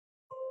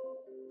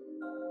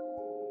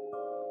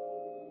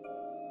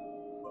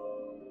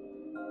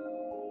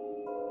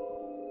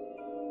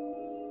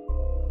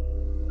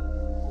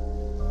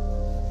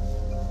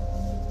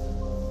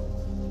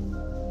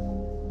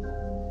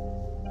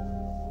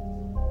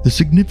The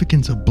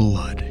significance of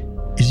blood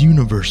is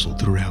universal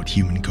throughout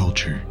human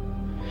culture,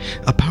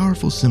 a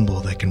powerful symbol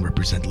that can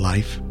represent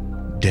life,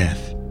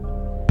 death,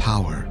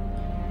 power,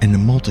 and a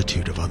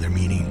multitude of other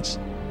meanings.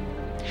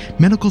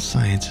 Medical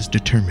science has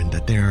determined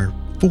that there are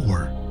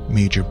 4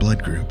 major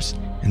blood groups,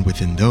 and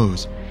within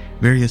those,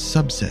 various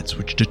subsets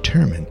which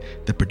determine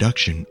the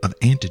production of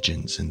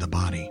antigens in the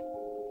body.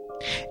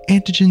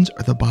 Antigens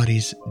are the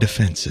body's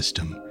defense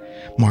system,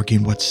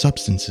 marking what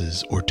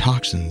substances or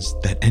toxins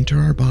that enter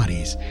our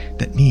bodies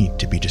that need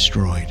to be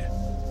destroyed.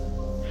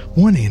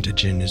 One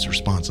antigen is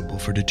responsible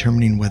for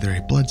determining whether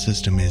a blood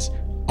system is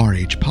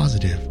Rh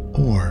positive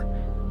or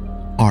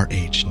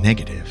Rh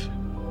negative.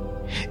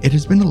 It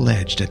has been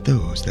alleged that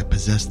those that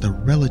possess the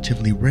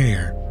relatively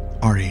rare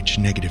Rh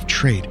negative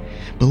trait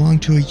belong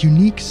to a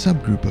unique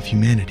subgroup of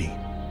humanity.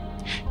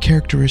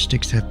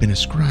 Characteristics have been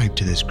ascribed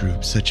to this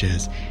group, such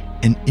as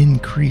an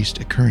increased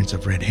occurrence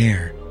of red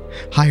hair,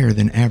 higher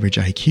than average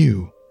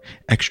IQ,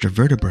 extra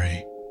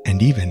vertebrae,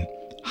 and even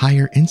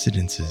higher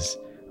incidences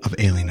of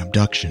alien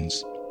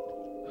abductions.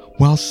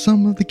 While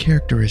some of the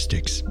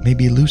characteristics may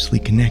be loosely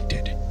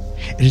connected,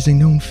 it is a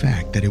known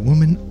fact that a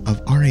woman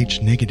of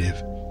Rh negative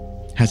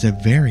has a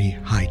very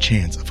high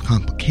chance of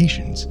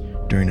complications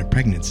during a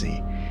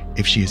pregnancy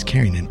if she is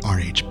carrying an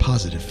Rh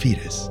positive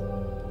fetus.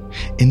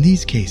 In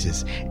these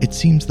cases, it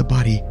seems the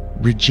body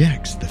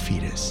rejects the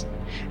fetus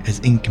as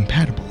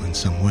incompatible in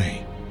some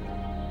way.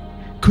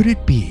 Could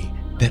it be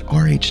that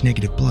Rh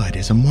negative blood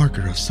is a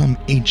marker of some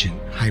ancient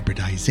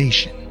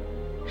hybridization,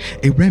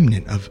 a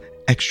remnant of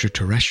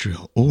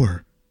extraterrestrial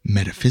or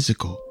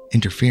metaphysical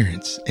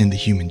interference in the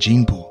human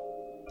gene pool?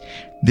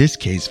 This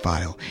case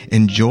file,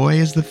 enjoy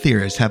as the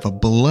theorists have a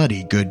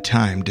bloody good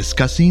time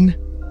discussing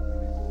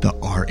the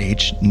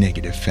Rh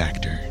negative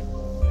factor.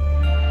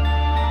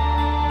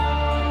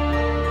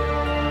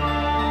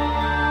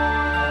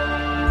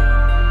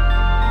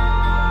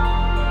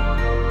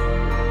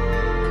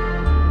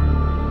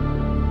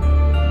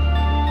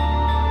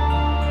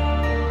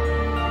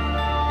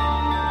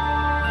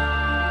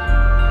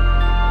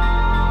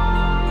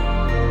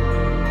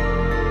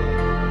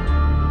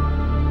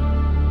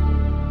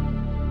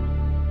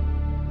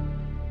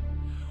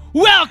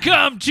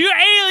 Welcome to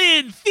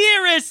Alien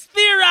Theorists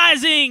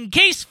Theorizing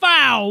Case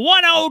File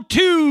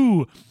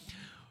 102,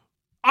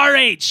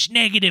 Rh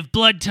negative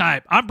blood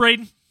type. I'm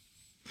Braden.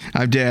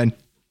 I'm Dan.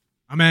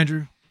 I'm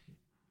Andrew.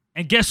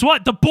 And guess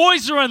what? The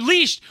boys are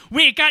unleashed.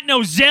 We ain't got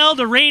no Zell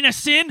to rein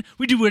us in.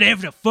 We do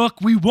whatever the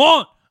fuck we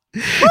want.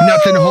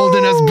 Nothing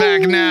holding us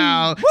back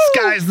now.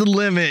 Sky's the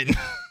limit.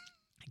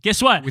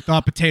 Guess what? We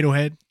thought Potato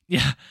Head.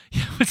 Yeah,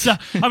 what's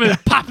up? I'm gonna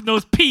be popping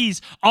those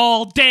peas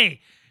all day.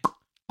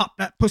 Pop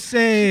that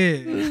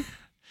pussy. I'm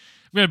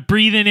gonna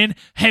breathe in,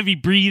 heavy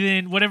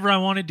breathing, whatever I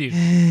want to do.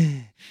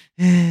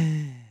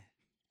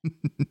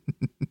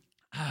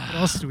 What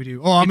else do we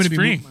do? Oh, I'm going to be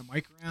freeing. moving my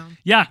mic around.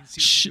 Yeah,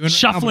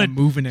 Shuffling.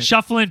 Moving it.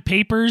 Shuffling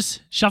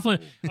papers. Shuffling.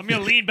 I'm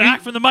going to lean back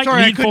from the mic.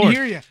 Sorry, lean I couldn't forward.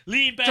 hear you.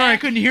 Lean back. Sorry, I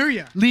couldn't hear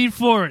you. Lean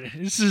forward.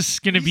 This is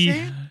going to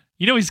be...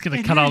 You know he's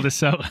going to cut all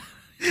this out.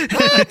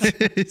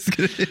 Just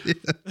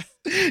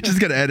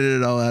gonna edit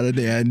it all out at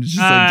the end. Just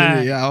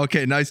yeah,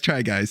 okay, nice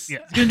try, guys. Yeah.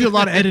 He's going to do a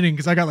lot of editing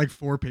because I got like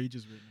 4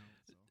 pages right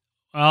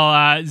now.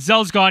 Well,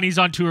 Zell's gone. He's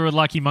on tour with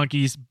Lucky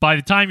Monkeys. By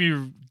the time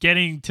you're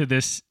getting to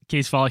this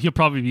case file, he'll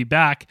probably be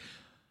back.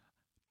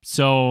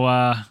 So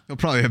he'll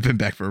probably have been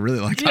back for a really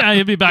long time. Yeah,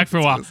 he'll be back for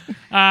a while.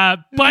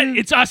 But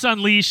it's us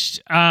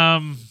unleashed.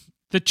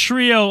 The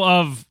trio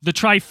of the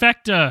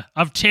trifecta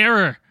of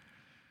terror.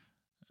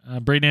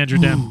 Braden, Andrew,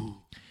 Dan.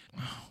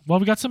 Well,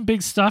 we got some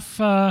big stuff.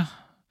 Got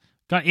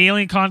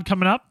Alien Con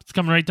coming up. It's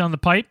coming right down the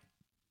pipe.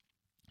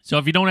 So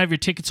if you don't have your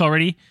tickets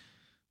already,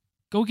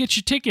 go get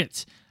your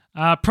tickets.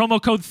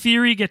 Promo code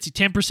Theory gets you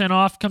 10%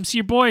 off. Come see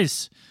your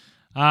boys.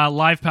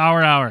 Live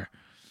Power Hour.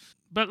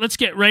 But let's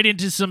get right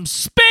into some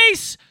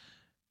space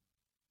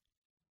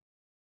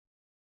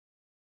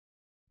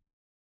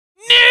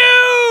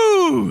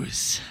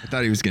news. I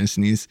thought he was going to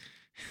sneeze.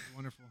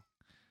 Wonderful.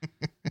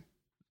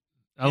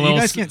 A You little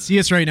guys can't see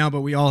us right now,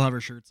 but we all have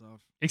our shirts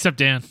off. except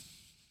Dan.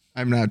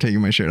 I'm not taking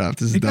my shirt off.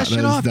 This Take is that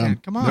shit off, dumb. Dan.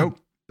 Come on. Nope.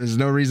 There's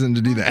no reason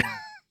to do that.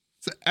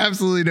 It's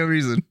absolutely no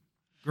reason.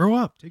 Grow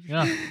up. Take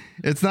your Yeah.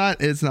 It's not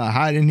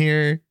hot in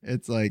here.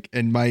 It's like,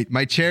 and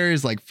my chair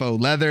is like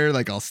faux leather.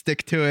 Like I'll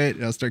stick to it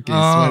and I'll start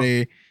getting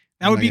sweaty.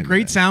 That would be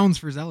great sounds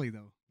for Zelly,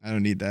 though. I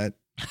don't need that.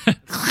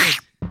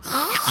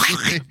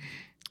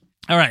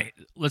 All right,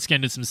 let's get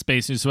into some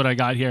space news. What I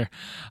got here.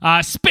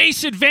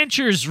 Space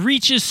Adventures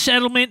reaches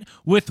settlement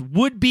with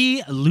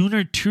would-be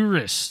lunar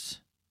tourists.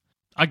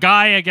 A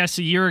guy, I guess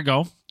a year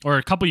ago, or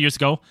a couple years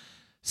ago,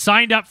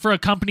 signed up for a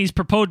company's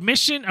proposed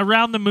mission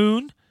around the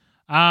moon,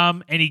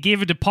 and he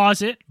gave a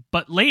deposit,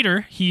 but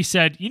later he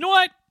said, you know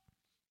what?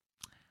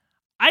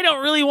 I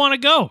don't really want to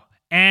go.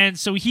 And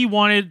so he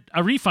wanted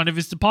a refund of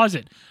his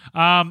deposit.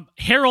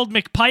 Harold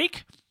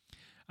McPike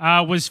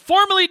was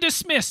formally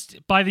dismissed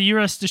by the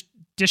U.S.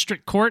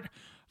 District Court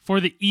for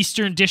the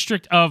Eastern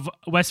District of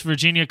West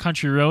Virginia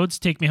Country Roads.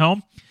 Take me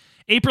home.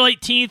 April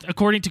 18th,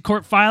 according to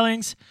court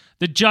filings,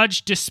 the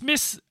judge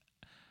dismissed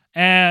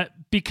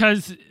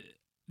because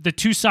the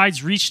two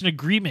sides reached an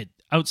agreement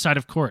outside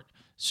of court.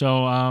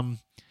 So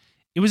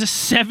it was a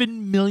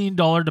 $7 million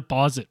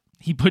deposit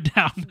he put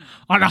down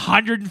on a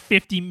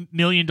 $150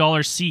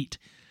 million seat.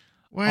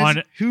 Who on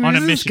is a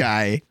this mission.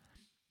 guy?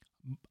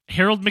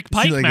 Harold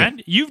McPike, like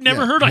man. You've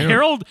never heard of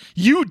Harold.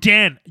 You,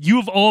 Dan, you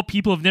of all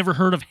people have never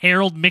heard of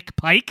Harold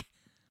McPike?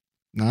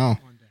 No.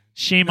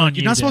 Shame on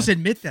you, You're not supposed to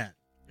Dan. admit that.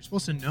 You're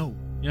supposed to know.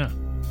 Yeah.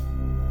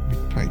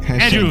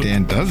 Hashtag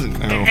Dan doesn't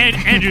know.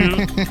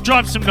 Andrew,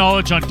 drop some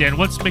knowledge on Dan.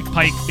 What's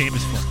McPike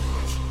famous for?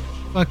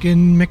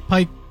 Fucking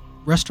McPike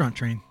restaurant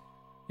train.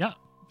 Yeah.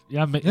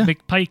 Yeah.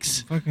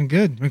 McPike's. Fucking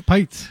good.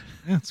 McPike's.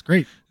 Yeah, it's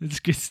great.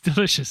 It's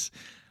delicious.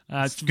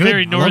 It's good.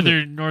 very I love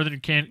northern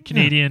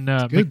Canadian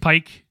good.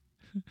 McPike.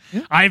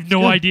 Yeah, I have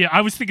no good. idea.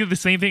 I was thinking the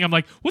same thing. I'm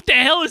like, what the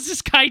hell is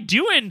this guy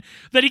doing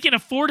that he can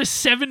afford a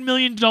 $7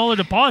 million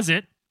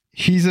deposit?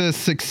 He's a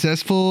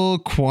successful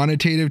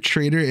quantitative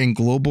trader and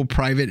global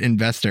private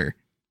investor.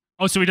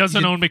 Oh, so he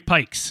doesn't own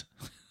McPike's.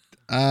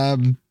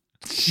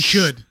 He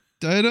should.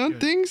 I don't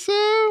think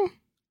so.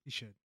 He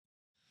should.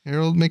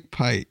 Harold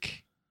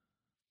McPike.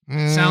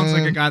 Sounds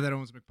like a guy that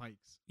owns McPike's.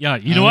 Yeah,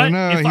 you know what? If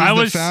If He's I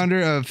was the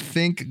founder of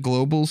Think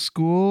Global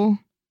School.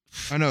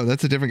 Oh no,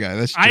 that's a different guy.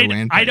 That's I'd-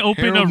 Joanne. I'd Pike.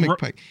 open Harold a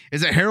McPike.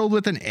 Is it Harold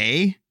with an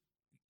A?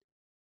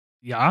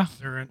 yeah.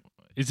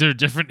 Is there a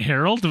different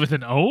Harold with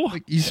an O?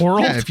 Like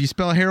Harold? Yeah, if you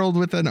spell Harold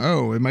with an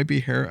O, it might be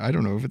Harold. I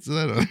don't know if it's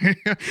that.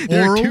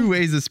 There are Harold? two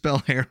ways to spell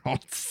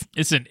Harold's.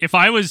 Listen, if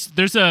I was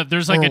there's like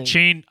a Harold.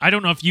 chain. I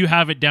don't know if you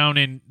have it down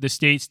in the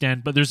States,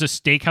 Dan, but there's a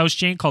steakhouse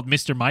chain called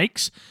Mr.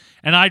 Mike's,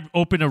 and I'd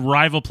open a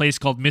rival place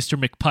called Mr.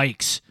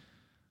 McPike's.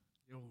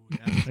 Oh,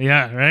 yeah.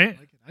 Yeah, right. I like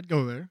it. I'd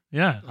go there.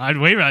 Yeah, I'd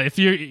wait. If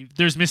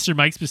there's Mr.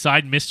 Mike's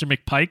beside Mr.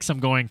 McPike's, I'm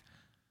going.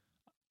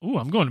 Ooh,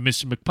 I'm going to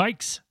Mr.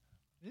 McPike's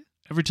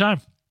every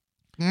time.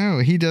 No,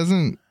 he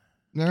doesn't.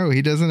 No,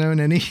 he doesn't own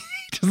any. He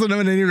doesn't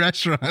own any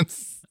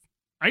restaurants.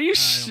 Are you?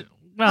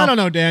 I don't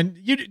know, Dan.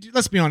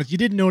 Let's be honest. You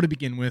didn't know to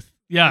begin with.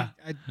 Yeah.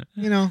 I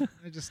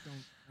just don't.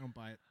 I don't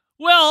buy it.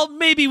 Well,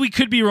 maybe we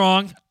could be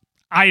wrong.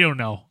 I don't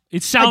know.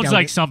 It sounds doubt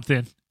like it.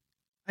 something.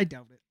 I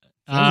doubt it.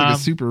 Sounds like a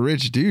super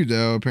rich dude,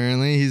 though.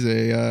 Apparently, he's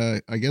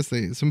a. I guess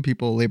some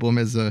people label him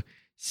as a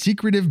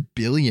secretive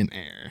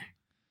billionaire.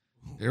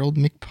 Harold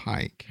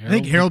McPike. I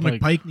think Harold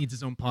McPike needs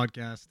his own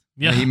podcast.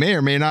 Yeah, He may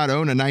or may not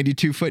own a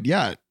 92-foot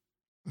yacht.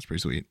 That's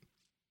pretty sweet.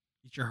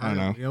 Eat your I heart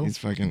don't out, know. Leo. He's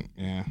fucking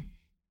yeah.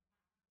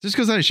 Just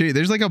because I show you,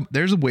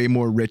 there's way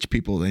more rich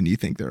people than you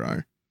think there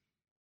are.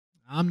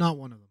 I'm not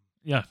one of them.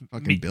 Yeah,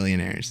 Fucking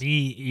billionaires.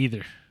 me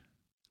either.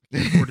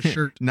 Afford a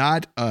shirt.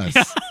 Not us.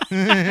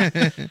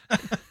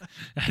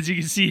 As you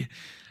can see,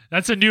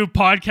 that's a new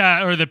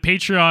podcast or the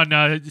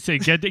Patreon. Say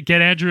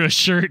get Andrew a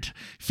shirt,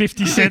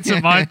 50 cents a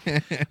month.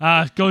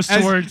 Goes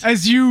towards.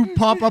 As you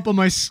pop up on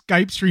my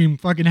Skype stream,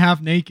 fucking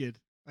half naked.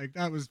 Like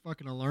that was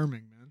fucking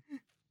alarming,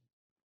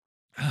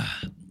 man.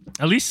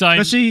 At least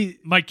Especially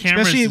my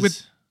camera. especially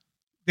with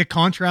the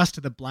contrast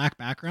to the black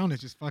background is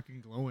just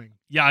fucking glowing.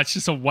 Yeah, it's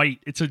just a white.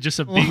 It's just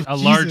a Oh, big, a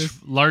Jesus.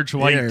 large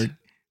white.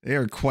 They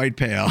are quite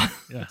pale.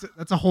 Yeah,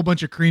 That's a whole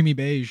bunch of creamy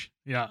beige.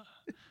 yeah,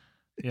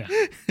 yeah.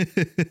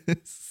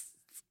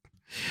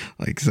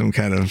 Like some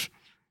kind of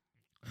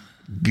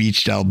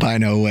beached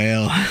albino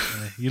whale.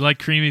 You like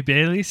creamy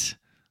Baileys?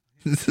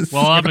 This is-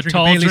 Well, I'm a Drink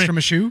tall Baileys drink. from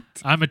a shoe.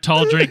 I'm a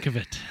tall drink of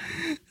it.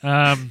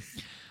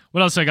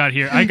 What else I got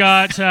here? I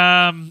got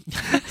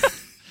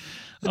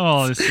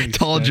oh, this thing's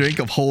tall good. drink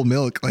of whole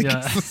milk. Like Yeah.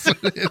 that's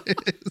what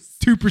it is.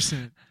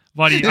 2%.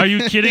 Buddy, are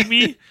you kidding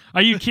me?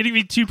 Are you kidding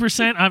me?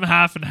 2%? I'm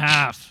half and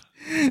half.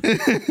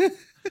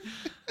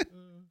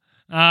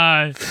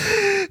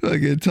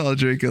 Like a tall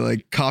drink of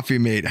like Coffee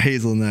Mate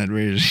hazelnut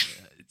version.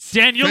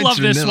 Dan, you'll French love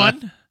this vanilla.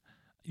 one.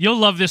 You'll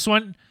love this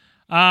one.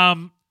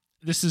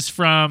 This is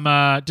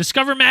from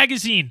Discover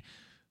Magazine.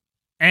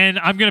 And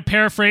I'm going to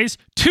paraphrase.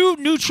 2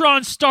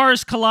 neutron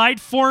stars collide,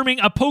 forming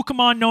a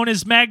Pokemon known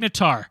as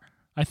Magnetar.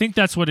 I think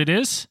that's what it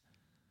is.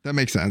 That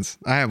makes sense.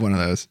 I have one of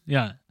those.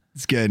 Yeah.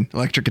 It's good.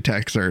 Electric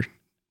attacks are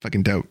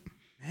fucking dope.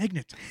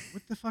 Magnetar.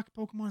 What the fuck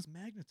Pokemon is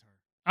Magnetar?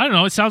 I don't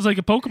know. It sounds like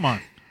a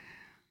Pokemon.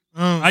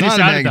 Oh, I It's just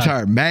not a added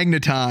that.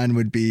 Magnetar.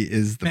 Magneton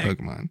is the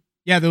Pokemon.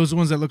 yeah, those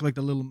ones that look like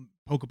the little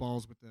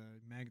Pokeballs with the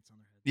magnets on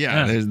their head.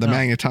 Yeah, Yeah. there's the Oh.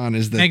 Magneton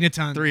is the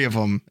Magneton. 3 of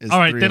them. All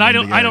right, then I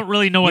don't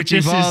really know what which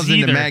this evolves is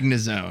into either.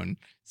 Magnezone.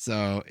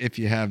 So if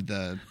you have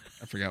I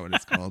forgot what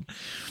it's called.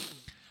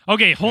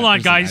 Okay, hold Yeah, on,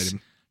 there's an guys.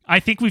 item. I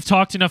think we've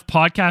talked enough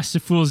podcasts to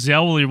fool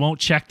Zell. Well, we won't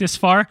check this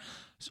far.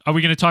 Are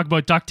we going to talk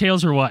about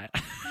DuckTales or what?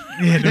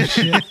 Yeah, no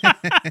shit.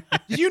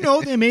 Did you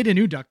know they made a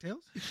new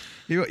DuckTales?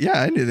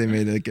 Yeah, I knew they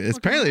made it.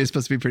 Apparently, it's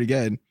supposed to be pretty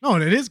good. No,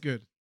 it is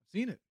good. I've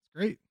seen it. It's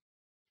great.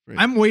 Right.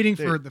 I'm waiting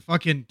There. for the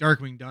fucking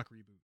Darkwing Duck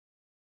reboot.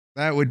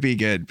 That would be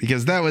good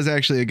because that was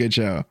actually a good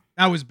show.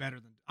 That was better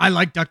than. I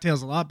like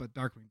DuckTales a lot, but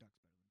Darkwing Duck.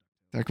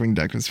 Darkwing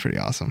Duck was pretty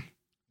awesome.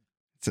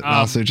 It's Um,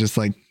 also just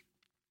like,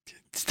 it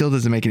still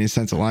doesn't make any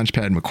sense.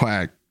 Launchpad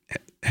McQuack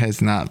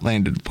has not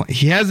landed a plane.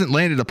 He hasn't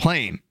landed a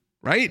plane,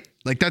 right?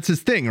 Like that's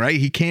his thing, right?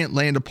 He can't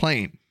land a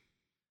plane.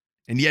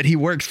 And yet he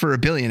works for a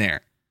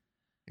billionaire.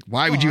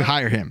 Why would you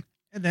hire him?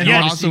 And then He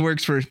Yeah, also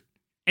works for.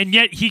 And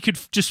yet he could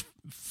just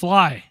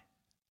fly.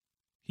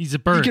 He's a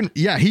bird.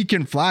 He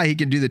can fly. He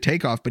can do the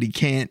takeoff, but he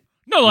can't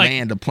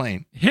land a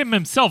plane. Him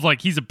himself,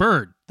 like he's a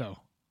bird, though.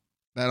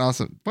 That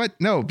also, but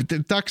no, but the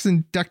ducks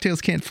and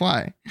ducktails can't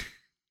fly.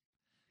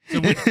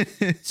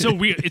 It's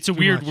a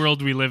weird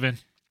world we live in.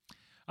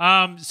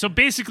 So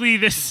basically,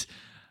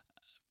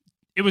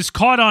 it was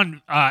caught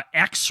on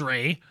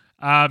X-ray.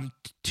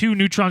 Two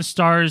neutron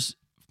stars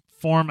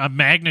form a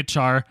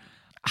magnetar.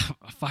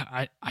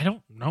 I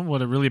don't know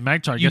what a really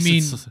magnetar.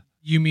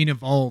 You mean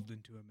evolved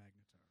into a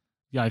magnetar?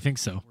 Yeah, I think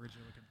so.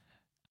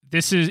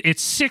 It's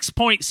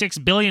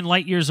 6.6 billion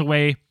light years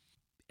away,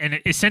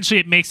 and essentially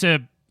it makes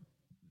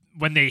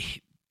when they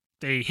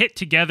hit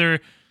together,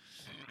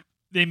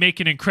 they make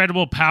an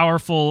incredible,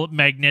 powerful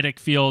magnetic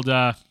field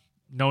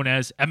known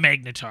as a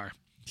magnetar.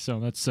 So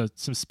that's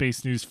some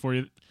space news for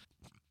you.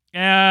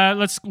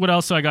 What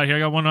else do I got here? I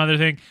got one other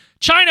thing.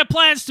 China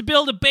plans to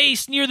build a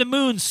base near the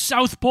moon's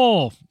south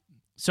pole.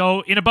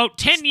 So in about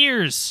 10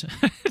 years,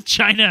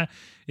 China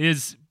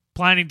is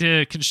planning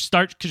to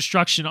start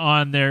construction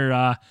on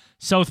their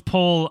South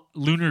Pole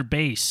lunar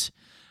base.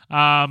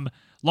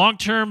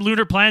 Long-term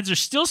lunar plans are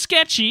still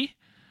sketchy,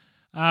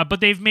 but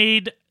they've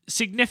made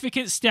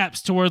significant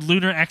steps toward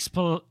lunar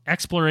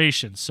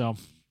exploration. So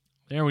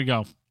there we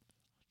go.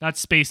 That's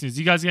space news.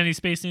 You guys got any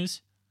space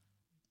news?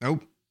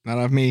 Nope, not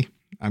of me.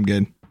 I'm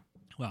good.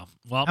 Well,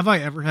 have I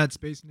ever had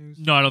space news?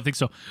 No, I don't think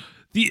so.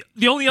 The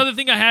only other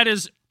thing I had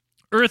is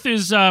Earth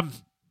is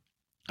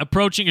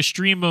approaching a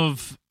stream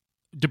of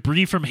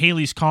debris from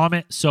Halley's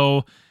Comet,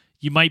 so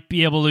you might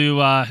be able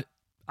to,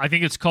 I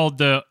think it's called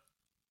the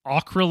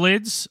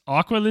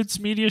Aqualids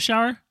meteor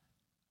shower.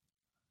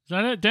 Is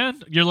that it,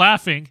 Dan? You're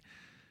laughing.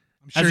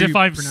 I'm sure as if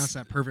I'm pronounced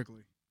that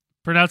perfectly.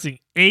 Pronouncing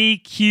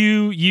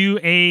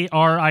Aquarid.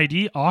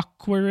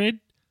 Aquarid?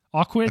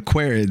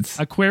 Aquarids.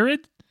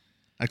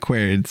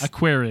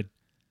 Aquarid.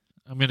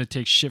 I'm going to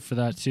take shit for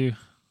that, too.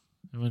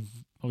 I'm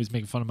always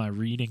making fun of my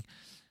reading.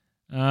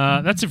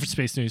 That's it for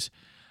space news.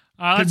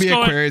 Could be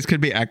Aquarius,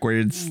 could be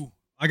Aquarids. Ooh,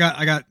 I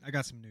got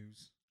some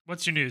news.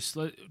 What's your news?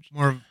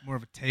 More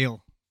of a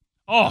tale.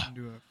 Oh,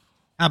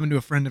 happened to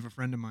a friend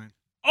of mine.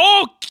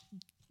 Oh,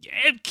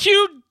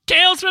 cue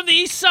Tales from the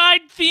East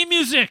Side theme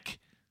music.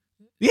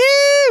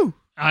 Woo!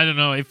 I don't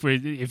know if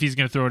he's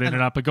gonna throw it in or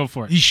not, but go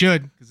for it. He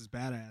should, because it's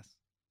badass.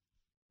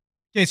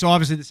 Okay, so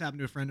obviously this happened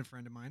to a friend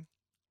of mine.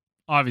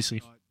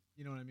 Obviously,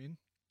 you know what I mean.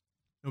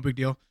 No big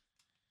deal.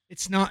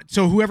 It's not.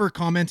 So whoever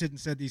commented and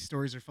said these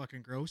stories are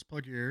fucking gross,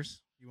 plug your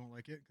ears. You won't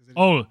like it.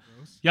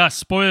 Gross. Yeah,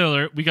 spoiler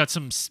alert. We got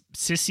some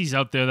sissies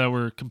out there that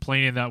were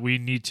complaining that we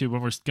need to,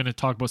 when we're going to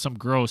talk about something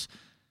gross,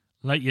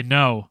 let you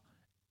know.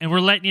 And we're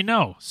letting you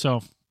know.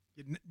 So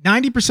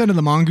 90% of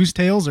the mongoose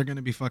tales are going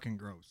to be fucking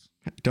gross.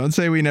 Don't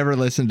say we never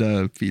listen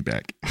to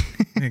feedback.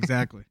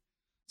 Exactly.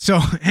 So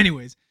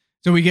anyways,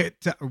 so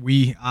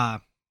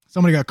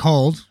somebody got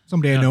called,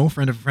 somebody I know, a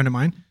friend of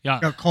mine,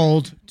 got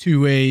called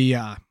to a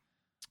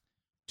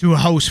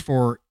house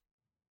for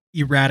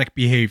erratic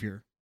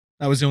behavior.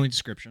 That was the only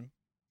description.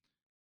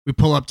 We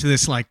pull up to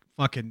this like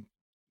fucking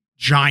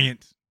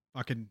giant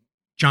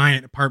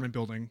apartment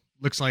building.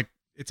 Looks like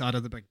it's out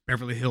of the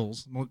Beverly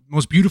Hills.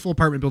 Most beautiful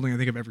apartment building I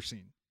think I've ever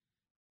seen.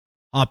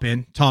 Hop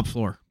in, top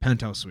floor,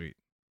 penthouse suite.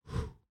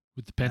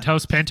 With the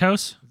penthouse?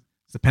 It's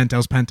the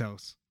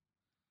penthouse.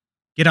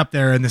 Get up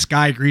there and this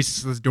guy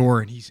greases the door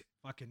and he's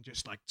fucking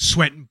just like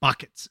sweating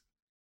buckets.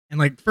 And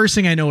like first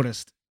thing I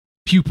noticed,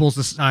 pupils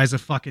the size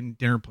of fucking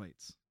dinner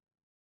plates.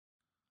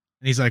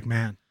 And he's like,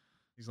 man.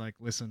 He's like,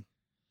 listen,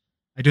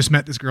 I just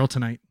met this girl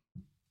tonight.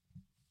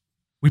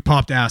 We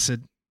popped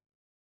acid.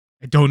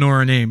 I don't know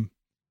her name,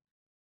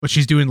 but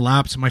she's doing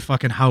laps in my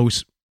fucking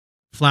house,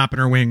 flapping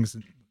her wings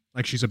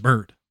like she's a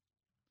bird.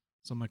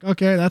 So I'm like,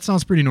 okay, that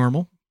sounds pretty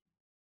normal.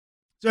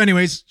 So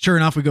anyways, sure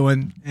enough, we go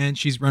in and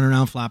she's running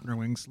around flapping her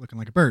wings, looking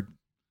like a bird.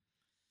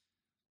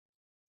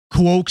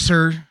 Coax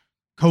her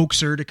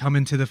to come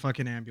into the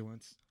fucking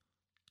ambulance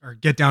or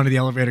get down to the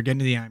elevator, get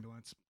into the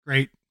ambulance.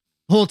 Great.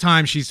 The whole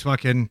time she's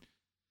fucking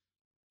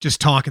just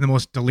talking the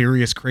most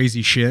delirious,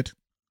 crazy shit.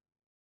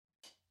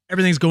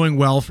 Everything's going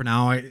well for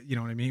now. You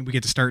know what I mean? We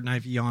get to start an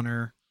IV on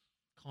her,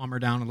 calm her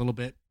down a little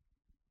bit.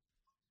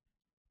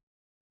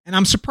 And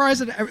I'm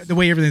surprised at the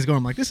way everything's going.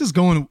 I'm like, this is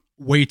going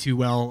way too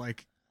well.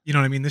 Like, you know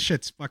what I mean? This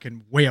shit's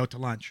fucking way out to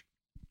lunch.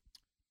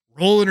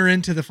 Rolling her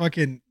into the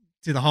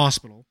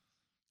hospital.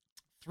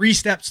 3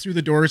 steps through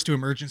the doors to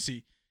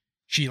emergency.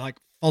 She like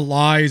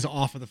flies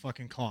off of the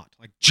fucking cot.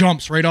 Like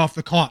jumps right off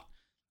the cot.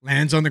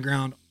 Lands on the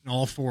ground on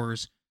all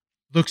fours.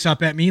 Looks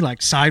up at me,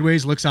 like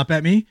sideways, looks up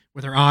at me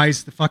with her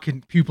eyes, the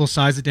fucking pupil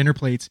size of dinner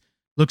plates,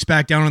 looks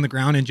back down on the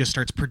ground and just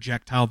starts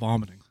projectile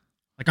vomiting.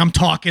 Like I'm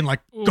talking like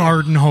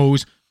garden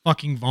hose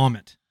fucking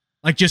vomit.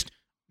 Like just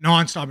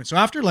nonstop. And so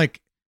after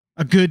like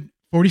a good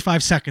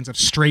 45 seconds of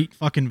straight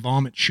fucking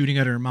vomit shooting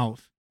out of her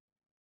mouth,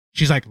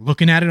 she's like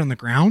looking at it on the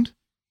ground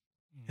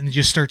and then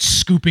just starts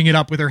scooping it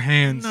up with her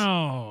hands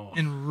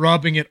and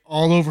rubbing it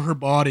all over her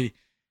body.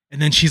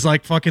 And then she's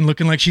like fucking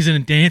looking like she's in a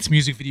dance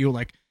music video,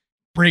 like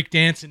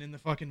breakdancing in the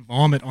fucking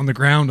vomit on the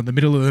ground in the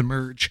middle of the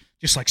merge,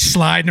 just like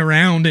sliding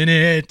around in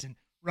it and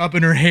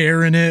rubbing her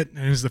hair in it.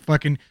 And it was the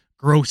fucking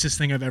grossest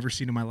thing I've ever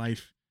seen in my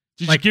life.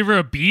 Did you give her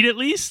a beat at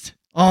least?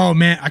 Oh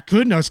man, I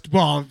couldn't.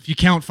 Well, if you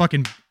count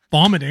fucking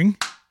vomiting,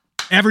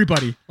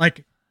 everybody,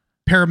 like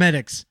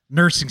paramedics,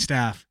 nursing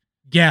staff,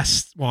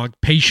 guests, well,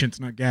 patients,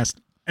 not guests,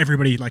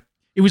 everybody, like,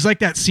 it was like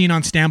that scene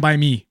on Stand By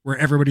Me where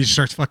everybody just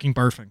starts fucking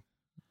barfing.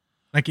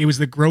 Like, it was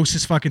the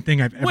grossest fucking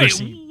thing I've ever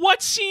seen.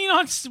 What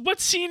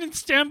scene in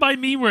Stand By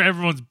Me where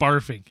everyone's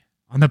barfing?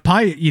 On the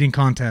pie eating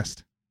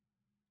contest.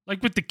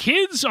 Like with the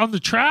kids on the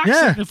tracks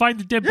Yeah. and find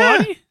the dead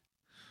body?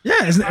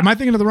 Yeah, am I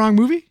thinking of the wrong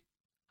movie?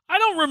 I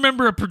don't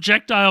remember a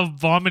projectile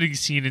vomiting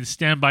scene in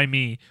Stand By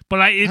Me,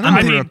 but I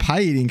remember a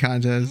pie eating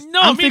contest.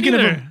 No, I'm me thinking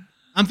neither.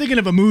 I'm thinking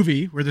of a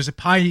movie where there's a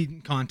pie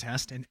eating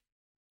contest and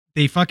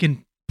they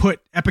fucking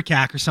put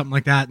Epicac or something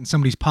like that in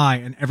somebody's pie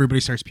and everybody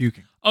starts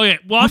puking. Okay,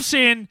 well, I'm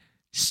saying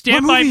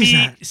Stand What By movie is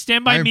Me. that?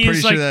 Stand By I'm Me pretty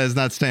is sure like that is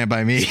not Stand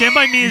By Me. Stand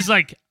By Me is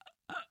like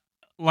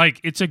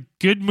it's a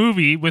good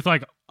movie with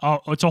like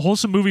it's a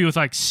wholesome movie with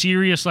like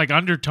serious like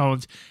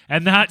undertones,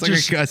 and that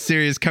It's like a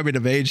serious coming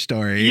of age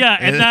story. yeah,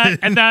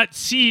 and that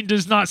scene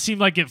does not seem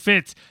like it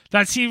fits.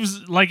 That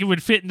seems like it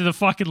would fit into the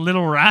fucking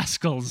Little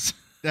Rascals.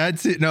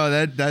 That's it. No,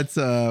 that's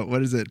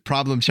what is it?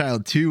 Problem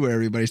Child 2, where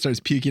everybody starts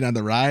puking on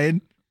the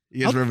ride.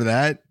 You guys remember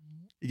that?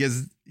 You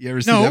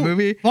ever seen that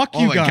movie? Fuck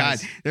you oh my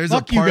guys. God. There's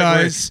Fuck a part you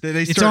guys. where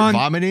they It's start on-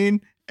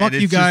 vomiting. Fuck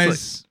and you it's just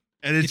guys. like,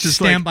 and it's just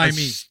Stand like By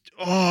Me.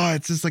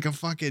 It's just like a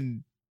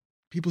fucking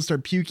people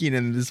start puking,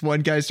 and this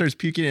one guy starts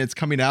puking, and it's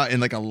coming out in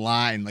like a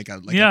line, like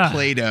a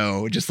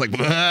Play-Doh, just like.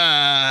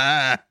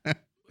 Are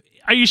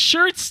you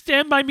sure it's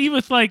Stand By Me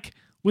with like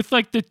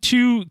the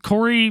two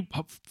Corey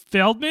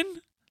Feldman?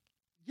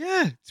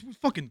 Yeah, it's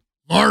fucking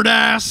lard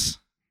ass.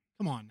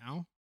 Come on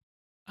now.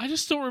 I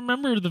just don't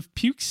remember the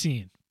puke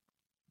scene.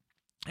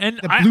 And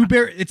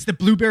It's the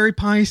blueberry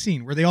pie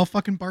scene where they all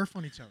fucking barf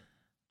on each other.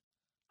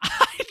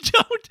 I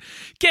don't.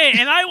 Okay,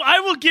 and I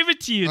will give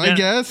it to you. I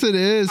guess it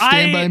is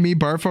Stand By Me,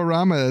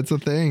 Barforama. That's a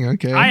thing.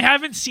 Okay. I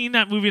haven't seen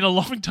that movie in a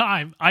long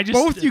time.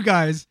 Both you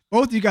guys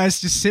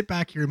just sit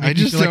back here and make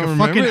me just feel like don't a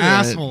fucking remember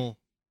that. asshole.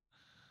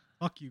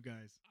 Fuck you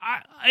guys.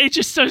 It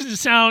just doesn't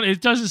sound.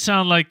 It doesn't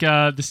sound like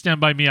the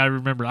Stand By Me I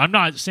remember. I'm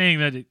not saying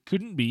that it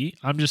couldn't be.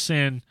 I'm just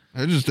saying.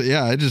 I just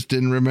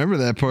didn't remember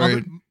that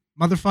part.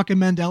 Motherfucking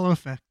Mandela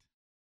effect.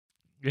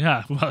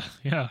 Yeah. Well.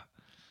 Yeah.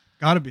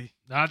 Gotta be.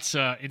 That's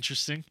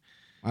interesting.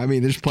 I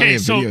mean, there's plenty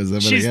of videos of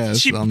it, I guess.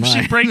 She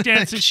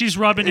breakdances, she's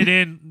rubbing it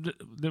in.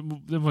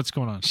 Then what's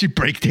going on? She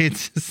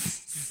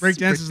breakdances.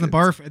 Breakdances in the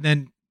barf, and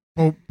then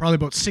probably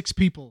about 6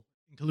 people,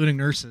 including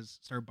nurses,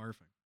 start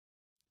barfing.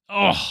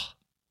 Oh.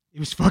 It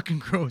was fucking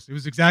gross. It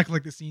was exactly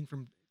like the scene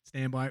from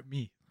Stand By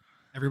Me.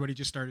 Everybody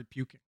just started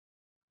puking.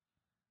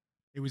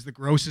 It was the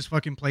grossest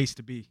fucking place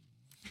to be.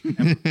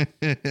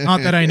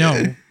 Not that I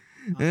know.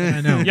 Not that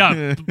I know.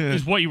 Yeah,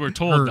 is what you were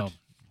told, Heard. though.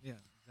 Yeah,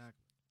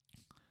 exactly.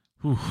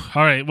 Whew.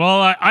 All right.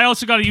 Well, I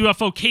also got a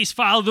UFO case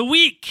file of the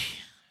week.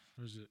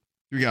 Where's it?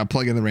 You got to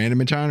plug in the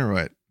randomatron or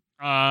what?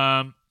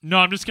 No,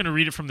 I'm just gonna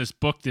read it from this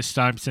book this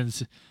time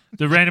since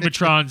the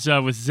randomatron's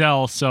with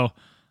Zell. So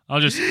I'll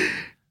just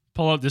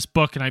pull out this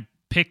book and I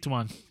picked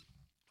one.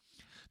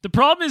 The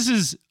problem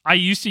is I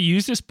used to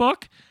use this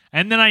book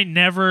and then I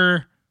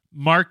never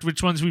marked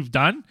which ones we've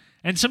done.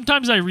 And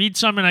sometimes I read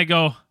some and I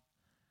go,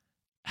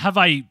 have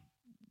I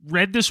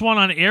read this one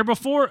on air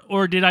before,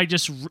 or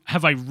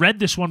have I read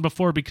this one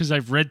before because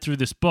I've read through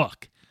this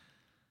book?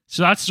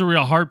 So that's the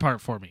real hard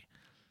part for me.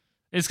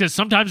 It's because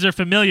sometimes they're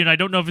familiar and I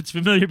don't know if it's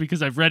familiar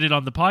because I've read it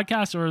on the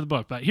podcast or the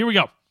book. But here we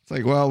go. It's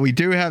like, well, we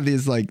do have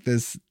these like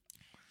this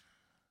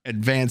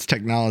advanced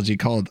technology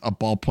called a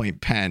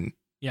ballpoint pen.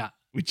 Yeah.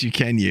 Which you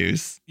can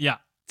use. Yeah.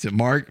 To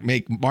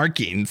make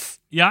markings.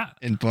 Yeah.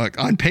 In book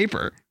on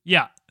paper.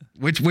 Yeah.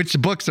 Which the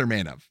books are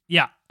made of.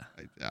 Yeah.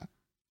 Yeah.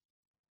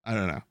 I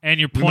don't know. And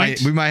your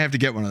point? We might have to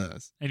get one of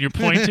those. And your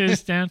point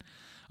is, Dan?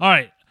 All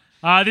right.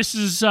 This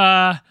is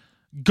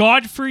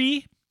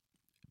Godfrey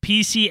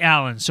P.C.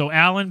 Allen. So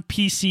Allen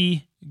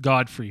P.C.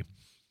 Godfrey.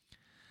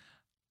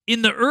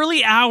 In the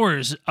early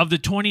hours of the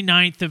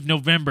 29th of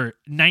November,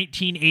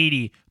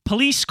 1980,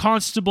 Police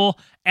Constable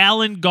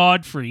Alan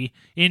Godfrey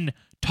in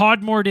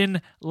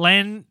Todmorden,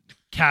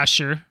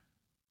 Lancashire?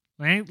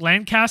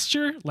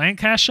 Lancashire?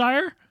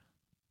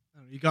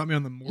 You got me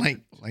on the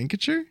Morgan.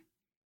 Lancashire?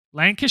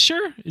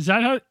 Lancashire? Is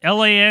that how?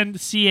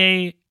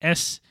 Lancashire?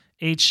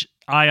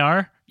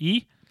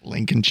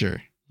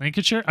 Lancashire.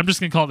 Lancashire? I'm just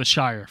going to call it the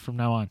Shire from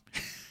now on.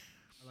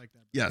 I like that.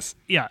 Yes.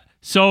 Yeah.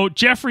 So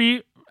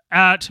Jeffrey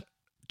at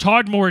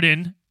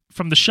Todmorden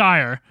from the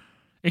Shire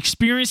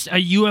experienced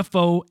a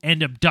UFO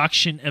and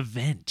abduction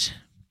event.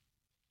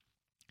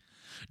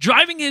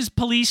 Driving his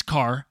police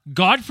car,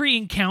 Godfrey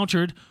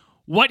encountered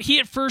what he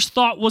at first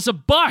thought was a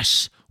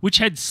bus, which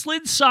had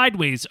slid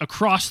sideways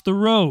across the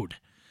road.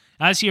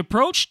 As he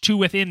approached to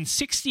within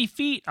 60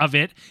 feet of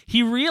it,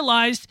 he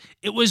realized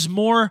it was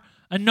more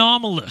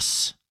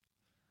anomalous.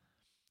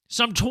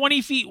 Some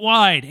 20 feet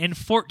wide and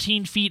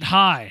 14 feet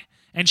high,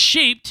 and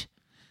shaped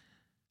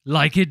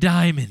like a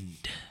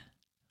diamond.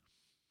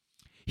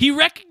 He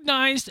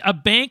recognized a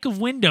bank of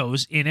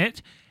windows in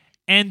it,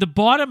 and the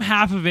bottom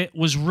half of it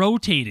was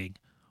rotating.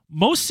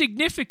 Most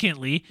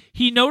significantly,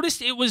 he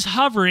noticed it was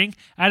hovering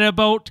at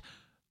about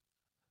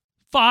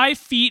 5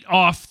 feet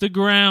off the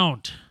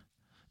ground.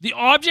 The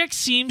object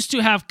seems to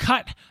have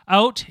cut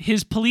out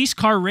his police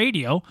car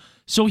radio,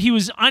 so he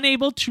was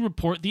unable to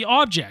report the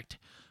object.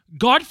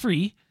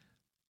 Godfrey,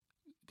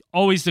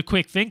 always the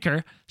quick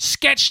thinker,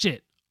 sketched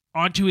it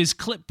onto his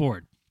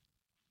clipboard.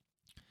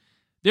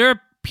 There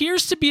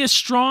appears to be a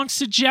strong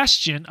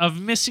suggestion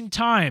of missing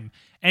time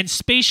and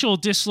spatial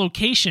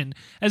dislocation,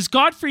 as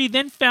Godfrey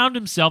then found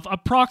himself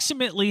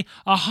approximately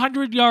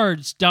 100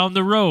 yards down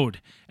the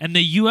road, and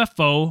the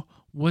UFO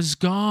was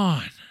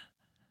gone.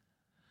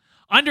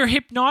 Under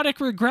hypnotic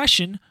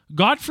regression,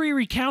 Godfrey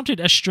recounted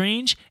a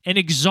strange and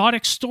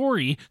exotic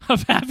story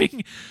of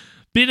having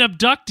been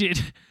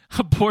abducted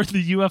aboard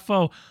the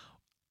UFO.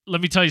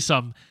 Let me tell you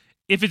something.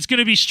 If it's going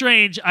to be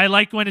strange, I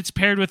like when it's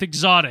paired with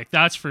exotic,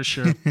 that's for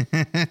sure.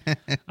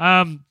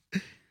 On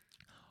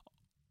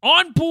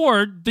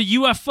board the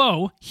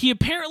UFO, he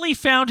apparently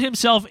found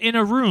himself in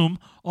a room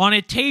on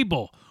a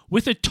table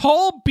with a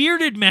tall,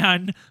 bearded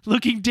man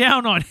looking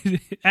down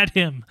at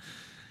him.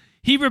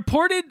 He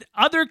reported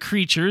other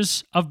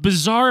creatures of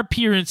bizarre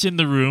appearance in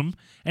the room,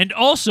 and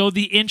also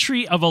the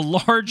entry of a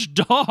large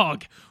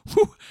dog.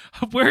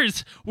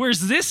 Where's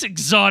this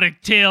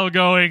exotic tale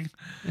going?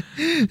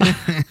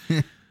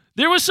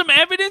 There was some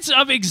evidence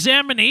of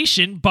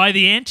examination by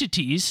the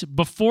entities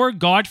before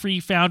Godfrey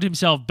found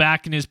himself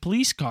back in his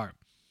police car.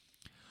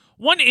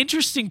 One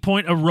interesting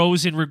point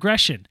arose in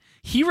regression.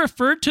 He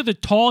referred to the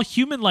tall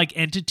human-like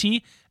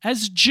entity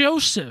as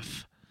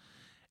Joseph.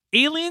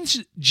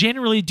 Aliens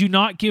generally do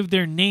not give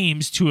their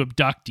names to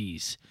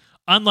abductees,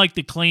 unlike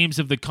the claims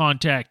of the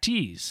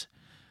contactees.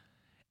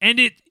 And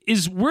it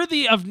is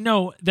worthy of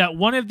note that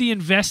one of the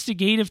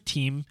investigative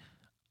team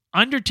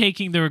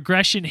undertaking the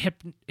regression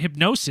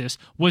hypnosis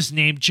was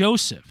named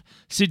Joseph,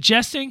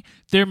 suggesting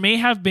there may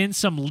have been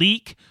some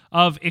leak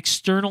of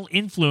external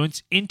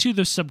influence into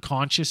the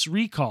subconscious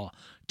recall.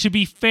 To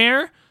be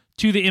fair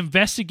to the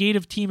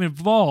investigative team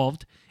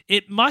involved,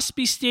 it must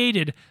be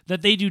stated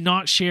that they do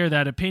not share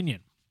that opinion.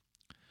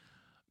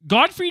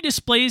 Godfrey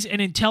displays an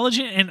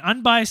intelligent and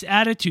unbiased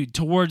attitude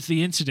towards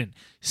the incident,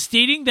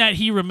 stating that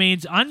he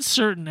remains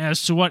uncertain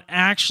as to what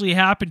actually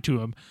happened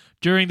to him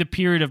during the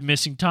period of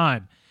missing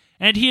time,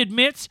 and he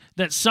admits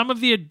that some of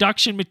the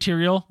abduction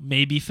material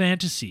may be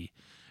fantasy.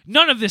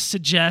 None of this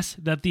suggests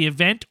that the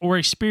event or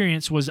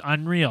experience was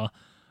unreal,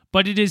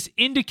 but it is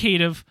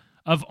indicative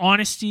of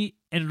honesty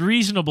and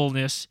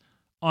reasonableness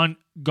on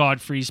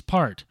Godfrey's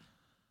part.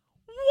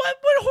 What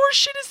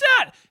horseshit is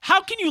that?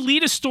 How can you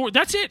lead a story?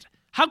 That's it.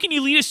 How can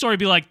you lead a story and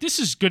be like, this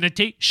is going to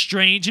take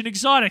strange and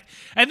exotic?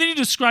 And then you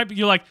describe it,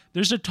 you're like,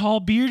 there's a tall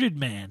bearded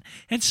man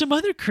and some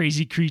other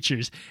crazy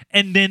creatures.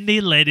 And then they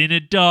let in a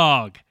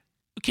dog.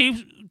 Okay,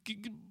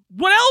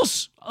 what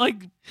else?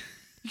 Like,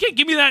 you can't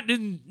give me that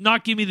and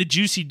not give me the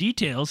juicy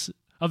details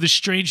of the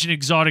strange and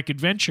exotic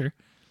adventure.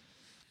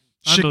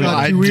 Shit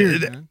got too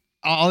weird, man.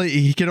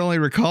 He could only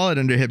recall it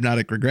under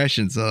hypnotic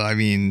regression. So, I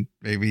mean,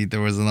 maybe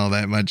there wasn't all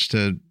that much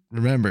to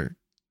remember.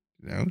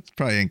 You know, it's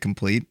probably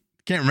incomplete.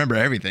 Can't remember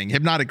everything.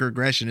 Hypnotic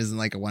regression isn't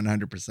like a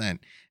 100%.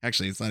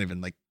 Actually, it's not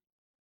even like,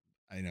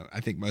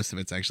 I think most of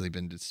it's actually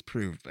been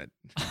disproved, but.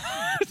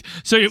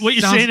 So what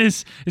you're saying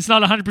is it's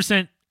not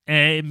 100%,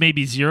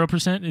 maybe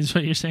 0% is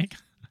what you're saying?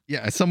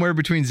 Yeah, somewhere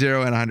between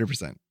 0 and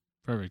 100%.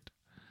 Perfect.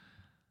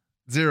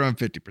 0 and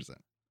 50%.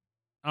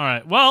 All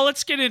right. Well,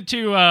 let's get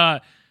into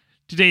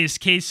today's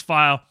case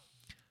file.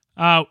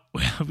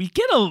 We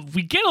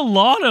get a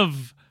lot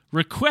of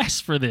requests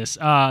for this.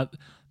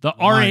 The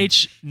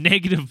RH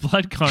negative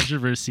blood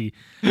controversy.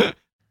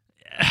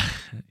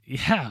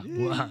 Yeah.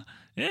 Well,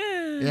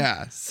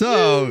 yeah.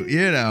 So,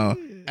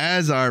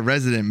 as our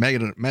resident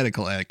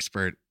medical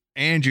expert,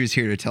 Andrew's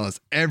here to tell us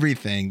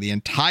everything, the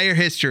entire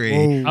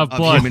history of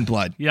human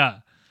blood. Yeah.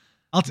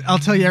 I'll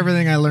tell you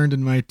everything I learned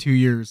in my 2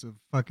 years of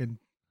fucking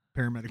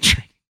paramedic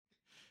training.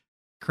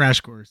 Crash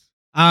course.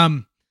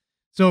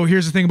 So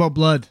here's the thing about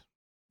blood.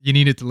 You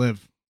need it to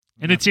live.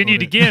 And it's in you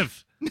to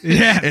give.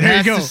 Yeah, it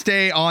has to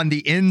stay on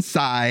the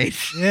inside.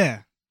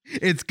 Yeah.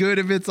 It's good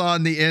if it's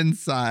on the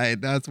inside.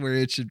 That's where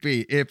it should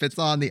be. If it's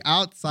on the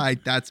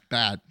outside, that's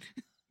bad.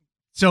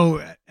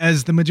 So,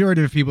 as the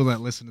majority of people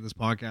that listen to this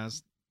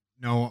podcast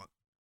know,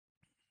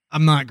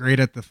 I'm not great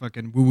at the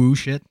fucking woo-woo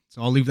shit.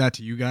 So I'll leave that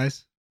to you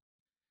guys.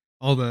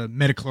 All the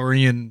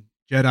midichlorian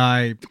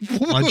Jedi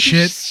blood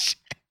shit.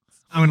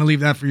 I'm going to leave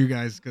that for you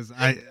guys because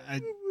I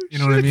you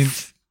know what I mean?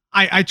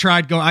 I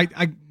tried I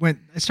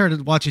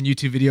started watching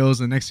YouTube videos,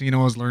 and the next thing you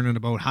know, I was learning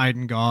about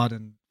hiding God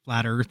and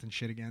flat earth and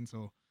shit again.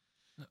 So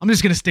I'm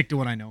just going to stick to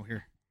what I know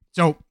here.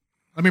 So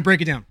let me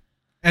break it down.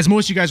 As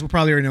most of you guys will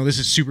probably already know, this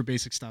is super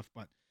basic stuff,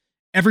 but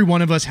every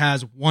one of us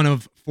has one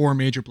of 4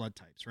 major blood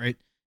types, right?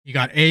 You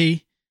got A,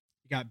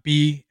 you got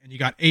B, and you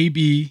got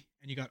AB,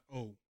 and you got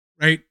O,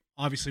 right?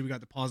 Obviously, we got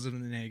the positive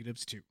and the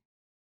negatives too.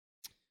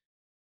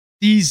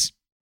 These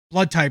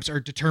blood types are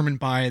determined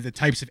by the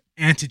types of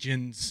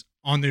antigens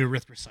on the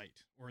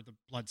erythrocyte or the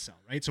blood cell,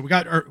 right? So we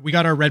got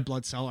our red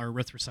blood cell, our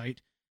erythrocyte.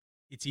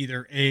 It's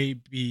either A,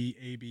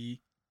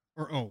 B,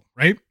 or O,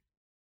 right?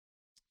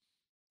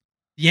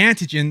 The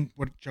antigen,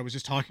 what I was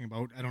just talking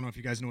about, I don't know if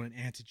you guys know what an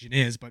antigen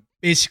is, but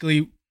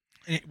basically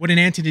what an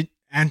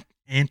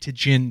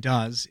antigen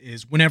does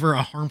is whenever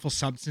a harmful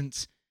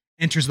substance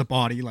enters the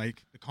body,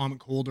 like the common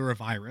cold or a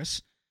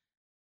virus,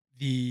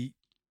 the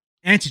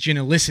antigen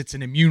elicits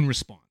an immune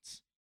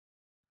response,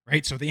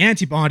 right? So the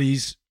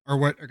antibodies are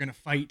what are going to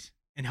fight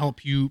and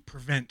help you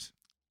prevent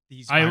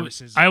these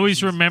viruses. I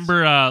always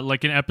remember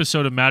like an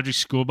episode of Magic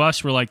School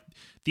Bus where like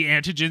the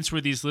antigens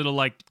were these little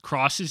like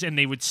crosses and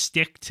they would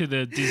stick to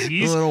the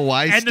disease. The little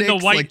Y and sticks, then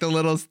the white, like the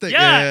little stick.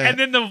 Yeah, and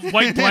then the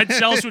white blood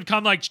cells would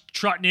come like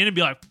trotting in and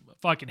be like,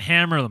 fucking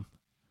hammer them.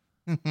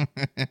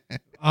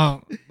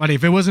 But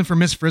if it wasn't for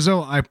Miss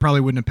Frizzo, I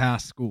probably wouldn't have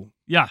passed school.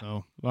 Yeah,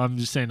 So well, I'm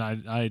just saying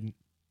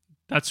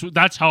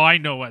that's how I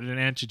know what an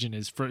antigen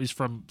is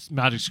from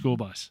Magic School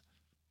Bus.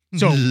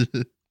 So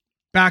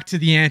back to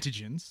the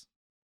antigens.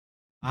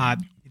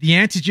 The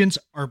antigens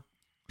are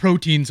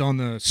proteins on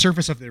the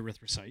surface of the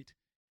erythrocyte,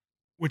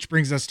 which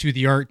brings us to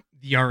the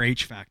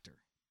Rh factor,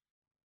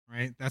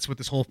 right? That's what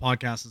this whole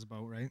podcast is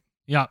about, right?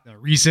 Yeah. The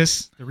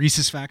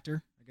rhesus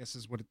factor, I guess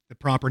is what the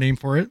proper name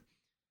for it.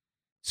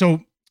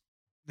 So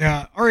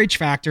the Rh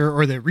factor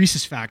or the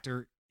rhesus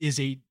factor is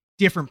a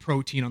different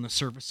protein on the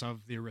surface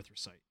of the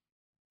erythrocyte.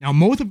 Now,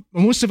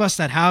 most of us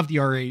that have the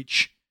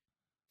Rh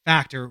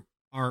factor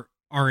are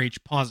Rh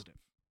positive.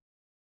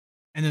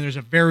 And then there's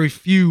a very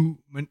few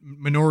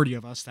minority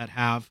of us that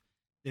have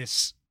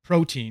this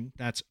protein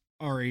that's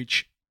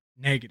Rh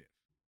negative.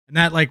 And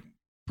that like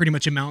pretty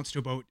much amounts to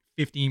about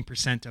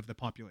 15% of the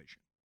population,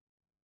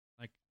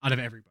 like out of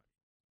everybody.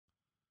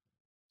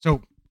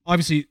 So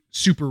obviously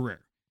super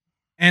rare.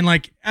 And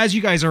like, as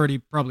you guys already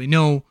probably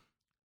know,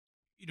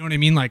 you know what I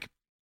mean? Like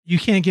you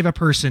can't give a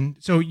person,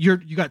 so you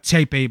got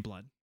type A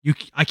blood. We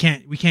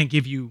can't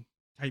give you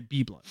type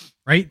B blood,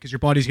 right? Because your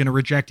body's going to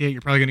reject it.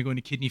 You're probably going to go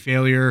into kidney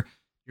failure.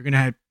 You're going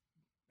to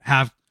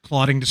have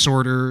clotting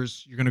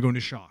disorders. You're going to go into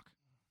shock,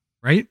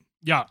 right?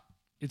 Yeah,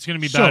 it's going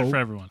to be bad for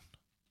everyone.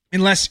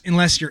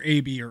 Unless you're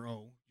AB or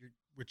O,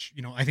 which,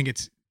 you know, I think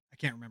I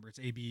can't remember. It's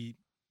AB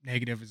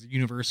negative is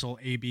universal.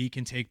 AB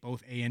can take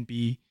both A and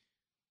B.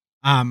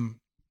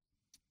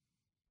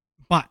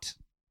 But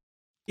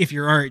if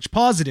you're Rh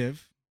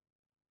positive,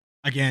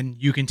 again,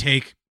 you can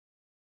take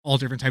all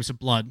different types of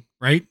blood,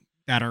 right?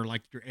 That are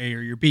like your A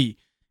or your B.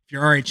 If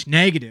you're Rh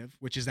negative,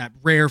 which is that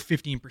rare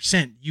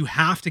 15%, you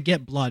have to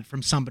get blood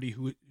from somebody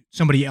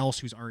else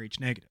who's Rh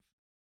negative,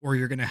 or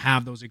you're going to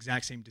have those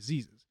exact same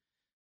diseases,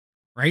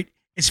 right?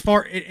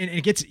 And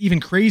it gets even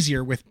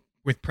crazier with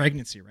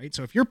pregnancy, right?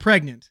 So if you're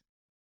pregnant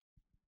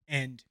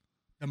and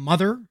the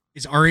mother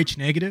is Rh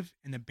negative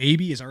and the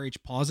baby is Rh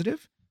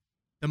positive,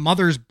 the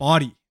mother's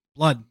blood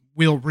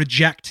will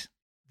reject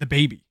the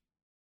baby,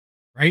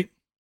 right?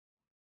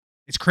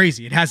 It's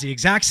crazy. It has the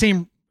exact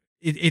same.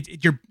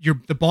 The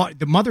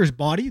mother's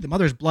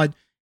blood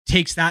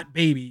takes that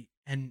baby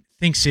and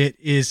thinks it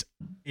is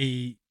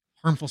a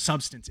harmful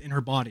substance in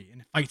her body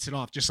and fights it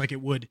off just like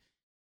it would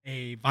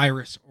a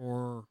virus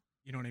or,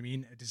 you know what I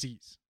mean, a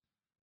disease.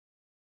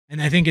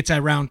 And I think it's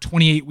around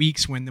 28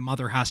 weeks when the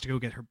mother has to go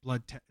get her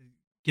blood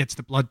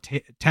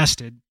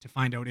tested to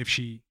find out if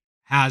she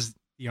has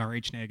the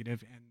Rh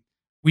negative. And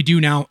we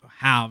do now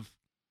have,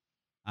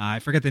 I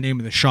forget the name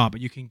of the shot, but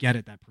you can get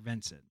it that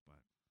prevents it. But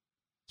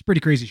it's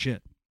pretty crazy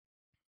shit.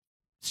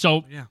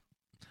 So yeah,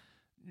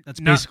 that's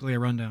basically a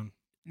rundown.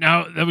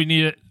 Now that we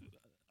need it.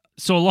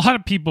 So a lot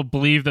of people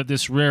believe that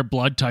this rare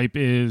blood type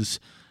is,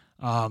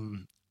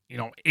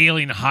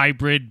 alien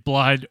hybrid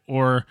blood,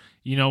 or,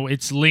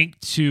 it's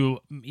linked to,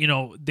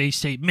 they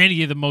say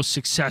many of the most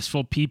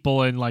successful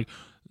people and like,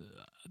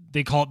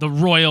 they call it the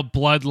royal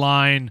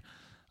bloodline,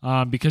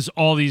 because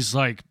all these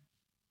like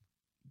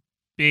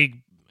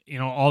big,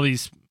 all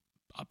these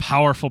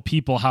powerful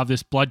people have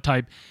this blood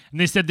type. And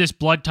they said this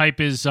blood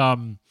type is,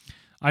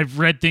 I've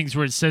read things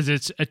where it says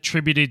it's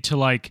attributed to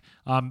like,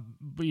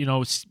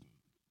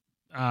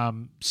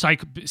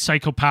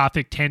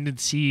 psychopathic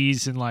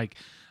tendencies and like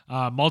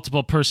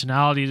multiple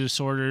personality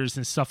disorders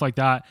and stuff like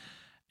that.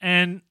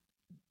 And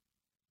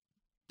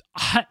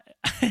I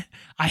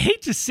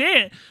hate to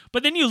say it,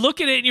 but then you look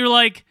at it and you're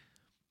like,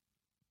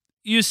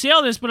 you say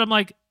all this, but I'm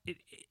like,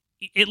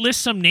 it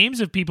lists some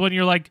names of people and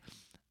you're like,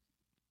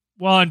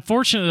 well,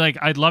 unfortunately, like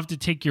I'd love to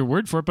take your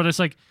word for it, but it's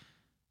like,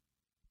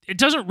 it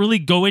doesn't really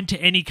go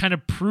into any kind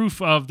of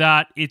proof of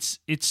that. It's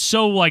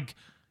so like,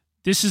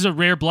 this is a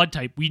rare blood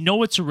type. We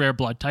know it's a rare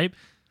blood type.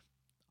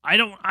 I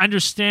don't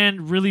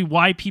understand really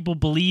why people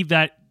believe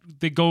that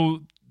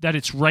that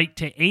it's right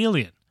to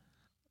alien.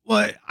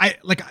 Well,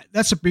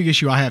 that's a big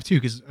issue I have too,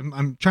 because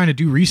I'm trying to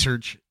do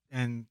research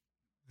and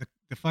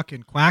the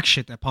fucking quack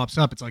shit that pops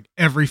up. It's like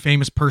every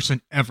famous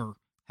person ever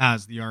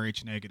has the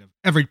Rh negative.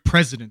 Every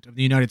president of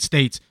the United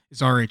States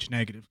is Rh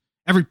negative.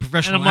 Every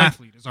professional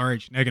athlete is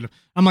Rh negative.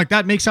 I'm like,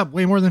 that makes up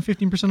way more than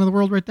 15% of the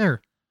world right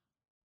there.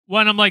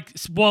 When I'm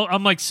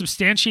like,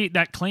 substantiate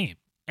that claim,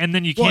 and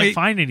then you Well, can't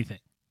find anything.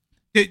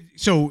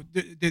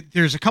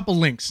 There's a couple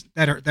links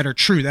that are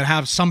true, that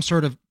have some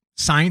sort of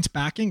science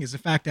backing. Is the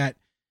fact that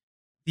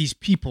these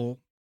people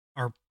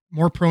are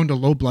more prone to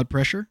low blood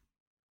pressure,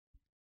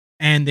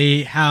 and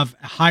they have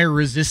a higher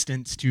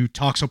resistance to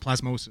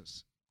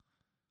toxoplasmosis.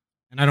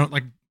 And I don't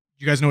like.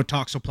 You guys know what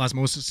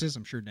toxoplasmosis is?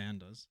 I'm sure Dan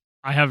does.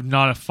 I have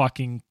not a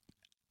fucking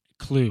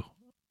clue.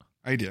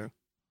 I do.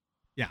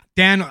 Yeah,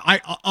 Dan.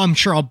 I'm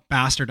sure I'll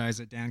bastardize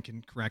it. Dan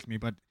can correct me,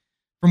 but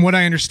from what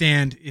I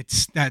understand,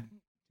 it's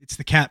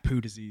the cat poo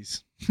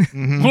disease.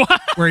 Mhm.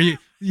 What?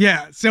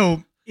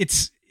 So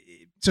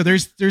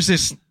there's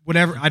this,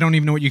 whatever, I don't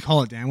even know what you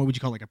call it, Dan. What would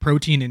you call it? Like a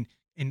protein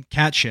in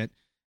cat shit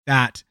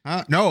that,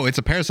 No, it's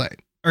a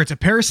parasite. or it's a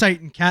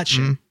parasite in cat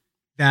shit Mhm.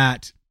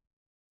 that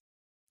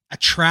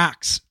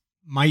attracts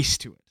mice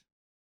to it.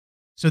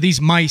 So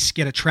these mice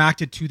get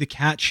attracted to the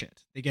cat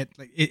shit. They get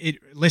like it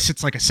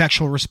elicits like a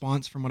sexual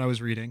response from what I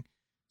was reading.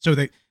 So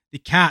the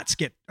cats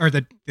get, or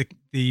the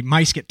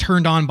mice get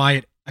turned on by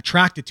it,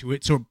 attracted to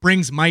it. So it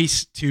brings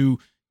mice to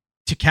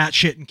cat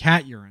shit and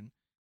cat urine.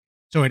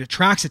 So it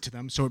attracts it to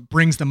them. So it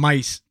brings the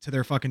mice to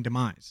their fucking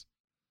demise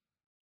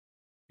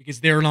because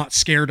they're not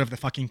scared of the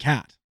fucking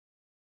cat,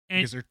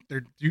 And- because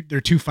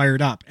they're too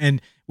fired up.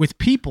 And with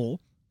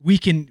people, we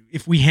can,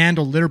 if we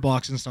handle litter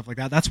boxes and stuff like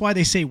that. That's why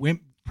they say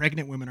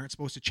pregnant women aren't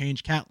supposed to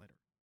change cat litter,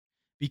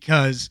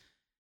 because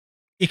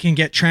it can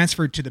get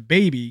transferred to the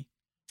baby.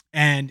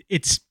 And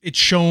it's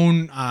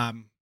shown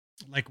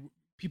like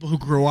people who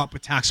grow up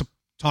with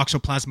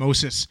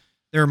toxoplasmosis,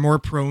 they're more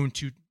prone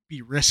to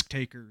be risk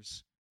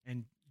takers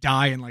and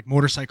die in like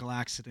motorcycle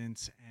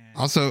accidents. And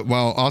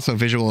Also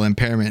visual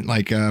impairment,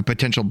 like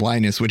potential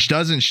blindness, which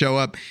doesn't show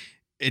up.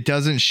 It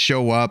doesn't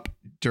show up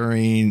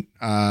during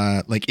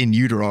like in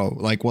utero,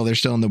 like while they're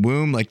still in the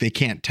womb, like they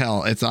can't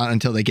tell. It's not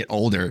until they get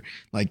older,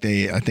 like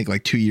I think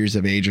like 2 years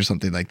of age or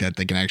something like that,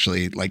 they can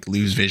actually like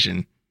lose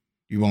vision.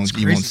 You won't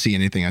see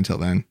anything until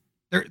then.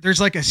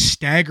 There's like a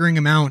staggering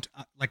amount,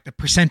 like the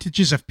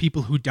percentages of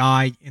people who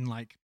die in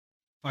like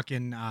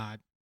fucking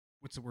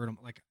what's the word,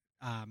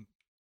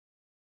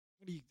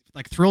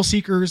 like thrill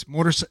seekers,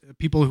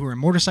 people who are in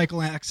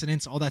motorcycle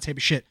accidents, all that type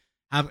of shit.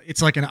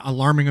 It's like an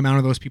alarming amount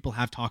of those people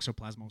have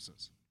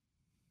toxoplasmosis.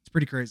 It's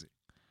pretty crazy.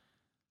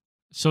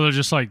 So they're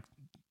just like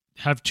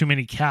have too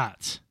many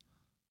cats,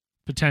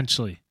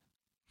 potentially,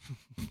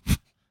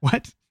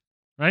 What?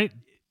 right?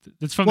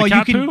 That's from Well, the you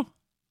cat can- poo.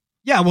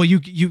 Yeah, well,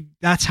 you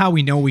that's how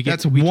we know we get.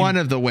 That's one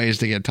of the ways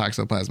to get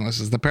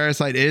toxoplasmosis. The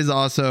parasite is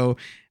also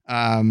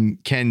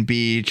can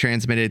be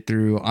transmitted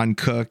through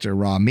uncooked or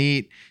raw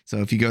meat. So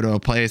if you go to a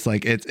place,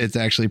 like it's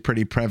actually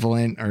pretty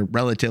prevalent or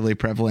relatively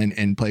prevalent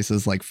in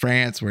places like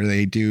France, where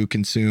they do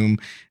consume,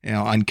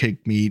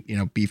 uncooked meat,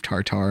 beef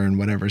tartare and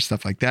whatever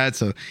stuff like that.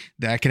 So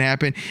that can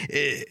happen.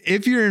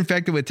 If you're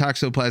infected with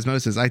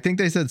toxoplasmosis, I think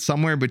they said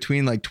somewhere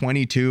between like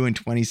 22 and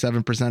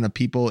 27% of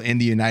people in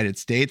the United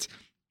States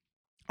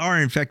are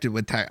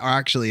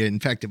actually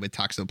infected with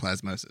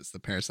toxoplasmosis, the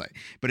parasite,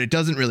 but it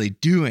doesn't really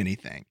do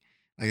anything.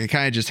 Like it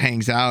kind of just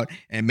hangs out,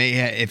 and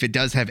if it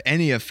does have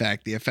any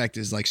effect, the effect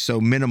is like so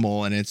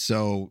minimal, and it's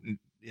so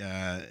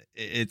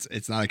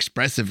it's not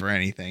expressive or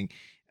anything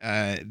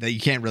that you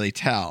can't really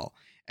tell.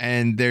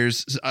 And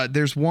there's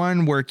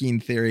one working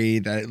theory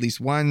that at least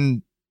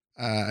one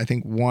I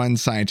think one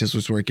scientist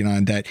was working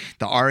on, that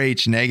the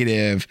Rh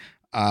negative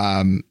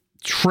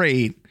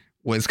trait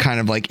was kind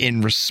of like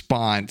in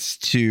response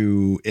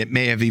to, it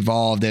may have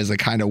evolved as a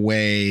kind of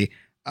way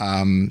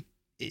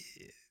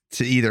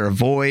to either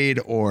avoid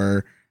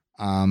or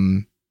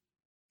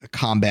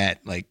combat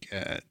like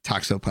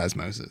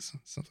toxoplasmosis,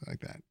 something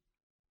like that.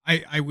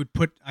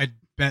 I'd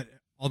bet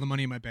all the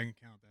money in my bank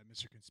account that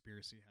Mr.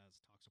 Conspiracy has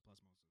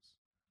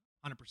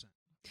toxoplasmosis. 100%.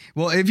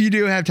 Well, if you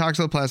do have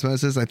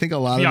toxoplasmosis, I think a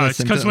lot of the It's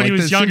because symptoms, when he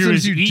like was the younger, he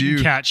was symptoms you eating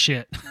do, cat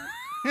shit.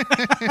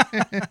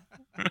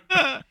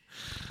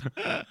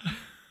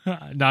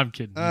 No, I'm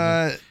kidding.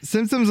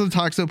 symptoms of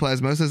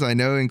toxoplasmosis I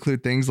know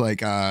include things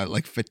like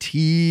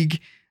fatigue,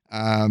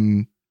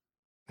 let's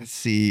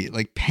see,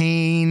 like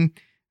pain,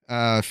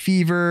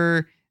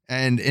 fever,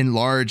 and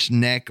enlarged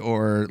neck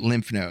or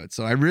lymph nodes.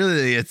 So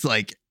it's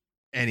like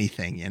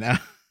anything,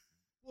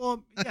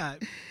 Well, yeah,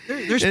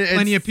 there's It's-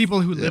 plenty of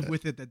people who live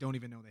with it that don't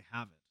even know they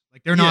have it.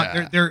 Like they're not,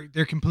 Yeah.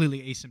 they're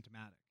completely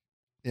asymptomatic.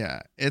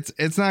 Yeah,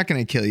 it's not going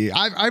to kill you.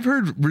 I've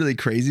heard really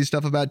crazy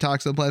stuff about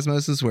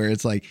toxoplasmosis where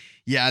it's like,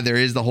 yeah, there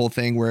is the whole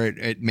thing where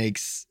it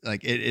makes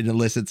like it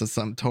elicits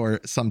some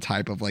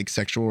type of like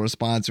sexual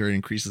response, or it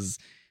increases,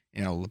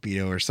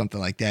 libido or something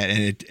like that,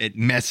 and it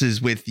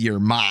messes with your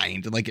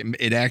mind. Like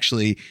it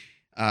actually,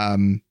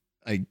 like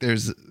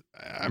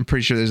I'm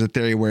pretty sure there's a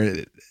theory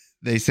where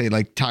they say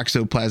like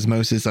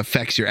toxoplasmosis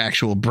affects your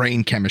actual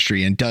brain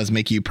chemistry and does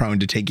make you prone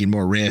to taking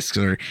more risks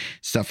or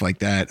stuff like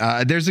that.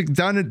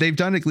 They've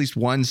done at least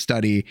one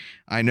study,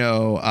 I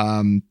know,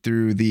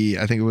 through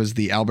I think it was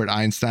the Albert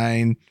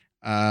Einstein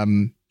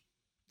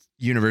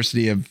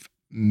University of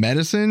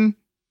Medicine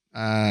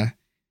in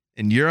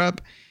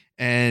Europe,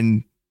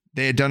 and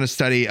they had done a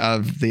study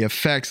of the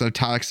effects of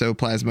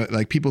toxoplasma,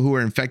 like people who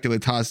were infected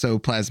with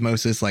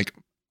toxoplasmosis, like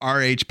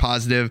Rh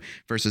positive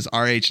versus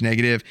Rh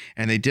negative,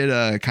 and they did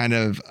a kind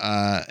of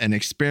an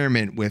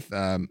experiment with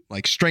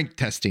like strength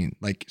testing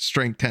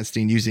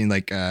using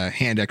like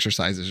hand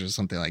exercises or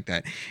something like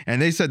that.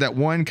 And they said that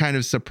one kind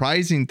of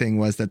surprising thing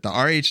was that the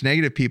Rh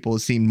negative people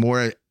seemed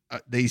more.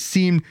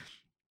 The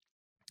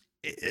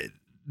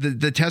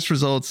test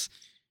results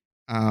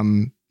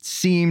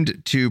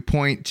seemed to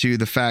point to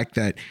the fact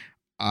that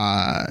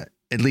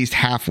at least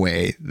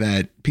halfway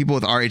that people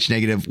with Rh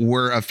negative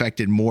were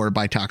affected more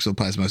by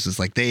toxoplasmosis.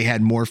 Like they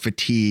had more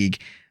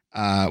fatigue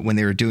when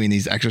they were doing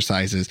these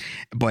exercises,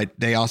 but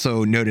they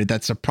also noted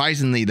that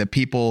surprisingly, the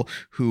people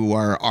who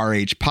are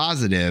Rh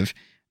positive,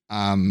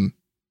 have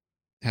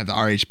the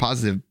Rh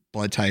positive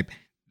blood type,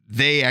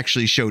 they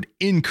actually showed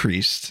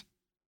increased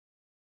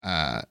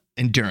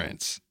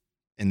endurance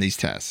in these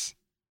tests,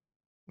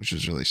 which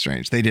was really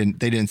strange. They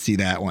didn't see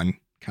that one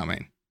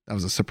coming. That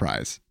was a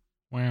surprise.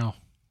 Wow.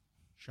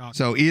 Shocking.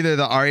 So either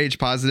the Rh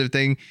positive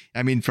thing,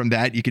 I mean, from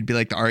that, you could be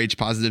like the Rh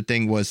positive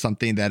thing was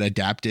something that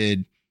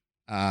adapted,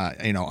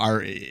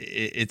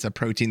 it's a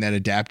protein that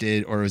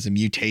adapted, or it was a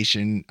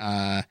mutation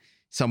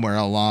somewhere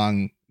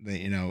along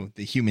the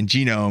human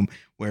genome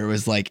where it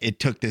was like, it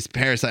took this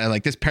parasite,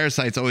 like this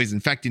parasite's always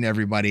infecting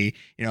everybody.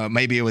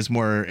 Maybe it was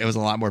a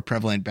lot more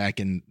prevalent back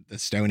in the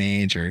Stone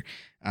Age or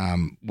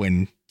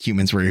when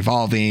humans were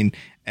evolving,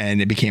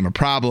 and it became a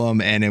problem,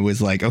 and it was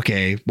like,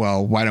 okay,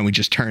 well, why don't we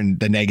just turn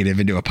the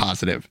negative into a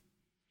positive?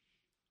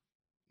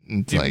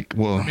 It's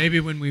maybe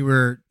when we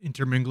were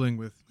intermingling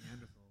with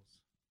Neanderthals.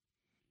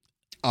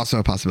 Also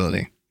a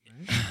possibility.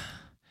 Right?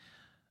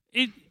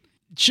 It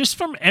just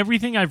from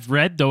everything I've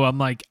read, though, I'm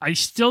like, I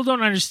still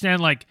don't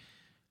understand, like,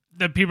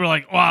 that people are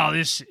like, wow,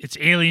 it's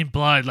alien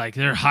blood, like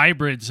they're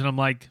hybrids, and I'm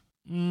like,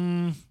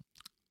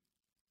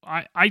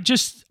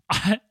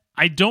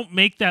 I don't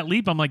make that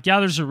leap. I'm like,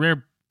 yeah, there's a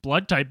rare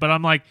blood type, but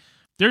I'm like,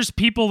 there's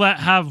people that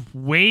have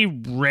way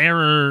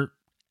rarer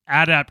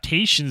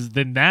adaptations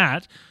than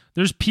that.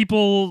 There's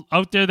people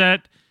out there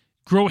that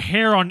grow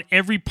hair on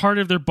every part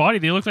of their body.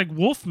 They look like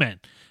wolfmen.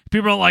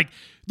 People are like,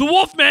 the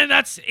wolfman,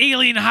 that's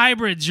alien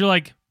hybrids. You're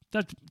like,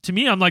 that to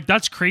me, I'm like,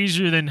 that's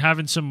crazier than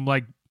having some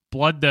like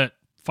blood that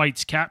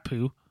fights cat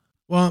poo.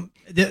 Well,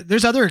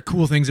 there's other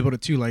cool things about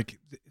it too. Like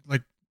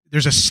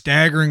there's a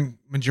staggering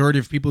majority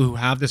of people who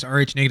have this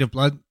Rh negative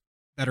blood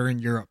that are in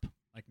Europe,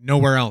 like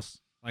nowhere else.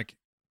 Like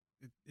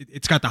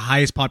it's got the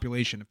highest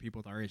population of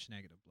people with Rh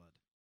negative blood.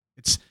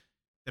 It's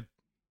the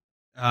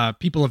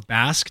people of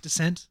Basque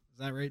descent. Is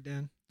that right,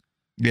 Dan?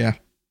 Yeah.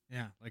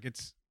 Yeah. Like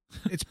it's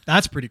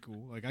that's pretty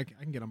cool. Like I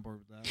can get on board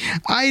with that.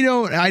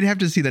 I'd have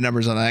to see the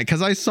numbers on that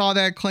because I saw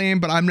that claim,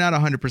 but I'm not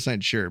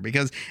 100% sure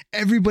because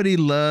everybody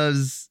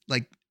loves,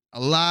 like, a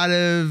lot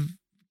of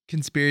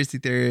conspiracy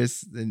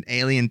theorists and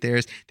alien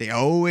theorists. They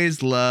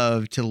always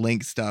love to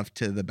link stuff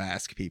to the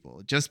Basque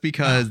people just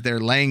because their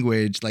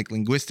language, like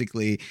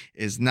linguistically,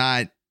 is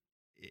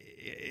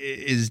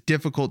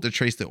difficult to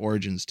trace the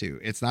origins to.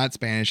 It's not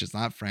Spanish. It's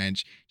not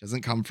French. It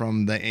doesn't come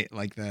from the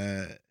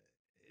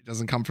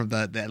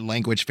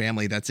language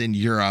family that's in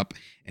Europe.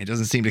 It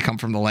doesn't seem to come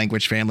from the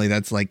language family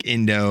that's like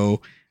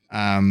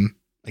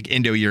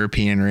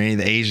Indo-European or any of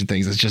the Asian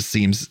things. It just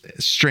seems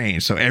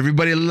strange. So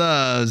everybody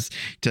loves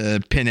to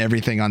pin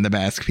everything on the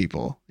Basque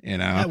people,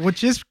 Yeah,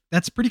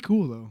 that's pretty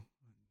cool though.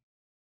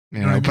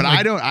 But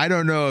I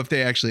don't know if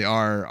they actually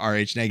are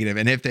Rh negative.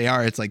 And if they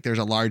are, it's like there's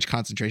a large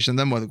concentration of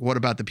them. What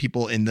about the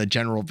people in the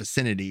general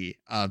vicinity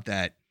of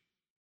that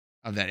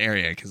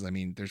area? Because I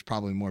mean, there's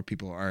probably more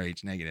people who are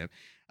Rh negative.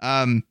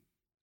 I'm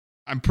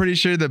pretty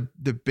sure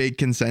the big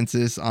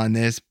consensus on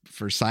this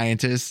for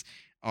scientists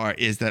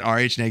is that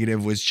Rh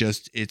negative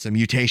was it's a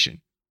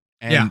mutation.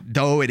 And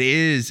though it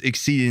is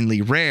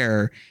exceedingly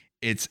rare,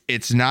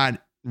 it's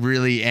not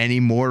really any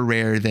more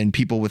rare than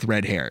people with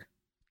red hair.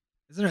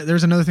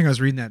 There's another thing I was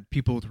reading, that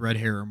people with red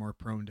hair are more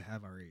prone to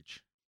have Rh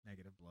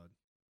negative blood.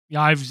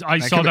 Yeah, I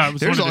saw that.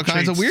 There's all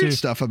kinds of weird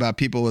stuff about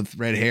people with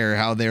red hair,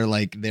 how they're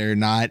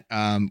not,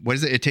 what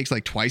is it? It takes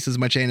like twice as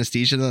much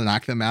anesthesia to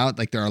knock them out.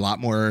 Like they're a lot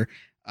more,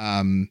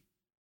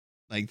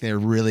 like they're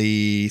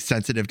really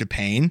sensitive to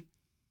pain,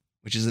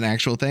 which is an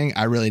actual thing.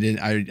 I really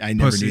didn't. I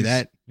never knew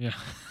that. Yeah.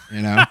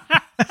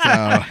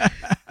 So.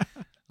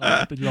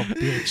 Little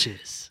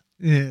bitches.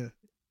 Yeah.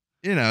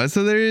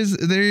 So there is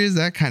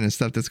that kind of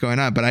stuff that's going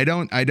on, but I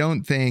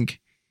don't think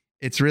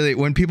it's really,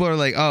 when people are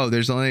like, oh,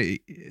 there's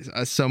only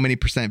so many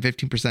percent,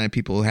 15% of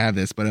people who have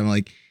this, but I'm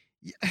like,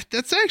 yeah,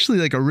 that's actually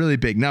like a really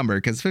big number,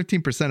 because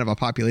 15% of a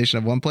population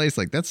of one place,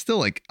 like that's still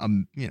like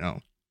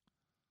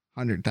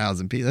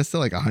 100,000 people. That's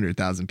still like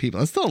 100,000 people.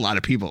 That's still a lot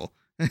of people.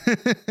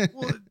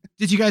 Well,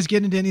 did you guys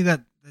get into any of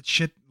that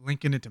shit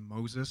linking it to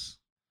Moses?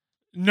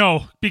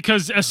 No,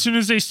 because as soon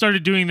as they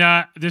started doing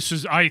that,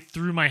 I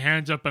threw my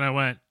hands up and I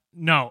went,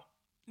 no,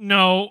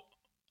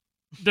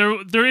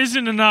 there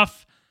isn't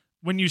enough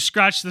when you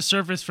scratch the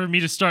surface for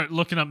me to start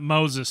looking up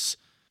Moses.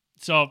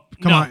 So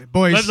come on,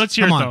 boys. Let's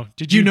hear it though.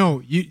 Did you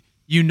know?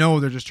 You know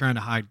they're just trying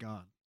to hide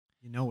God.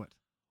 You know it.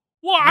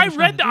 Well, I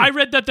read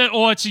that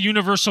it's a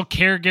universal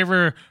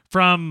caregiver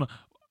from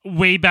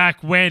way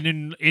back when,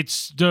 and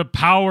it's the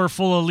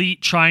powerful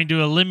elite trying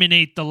to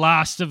eliminate the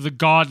last of the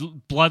god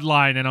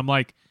bloodline, and I'm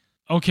like,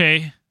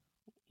 okay,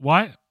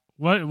 what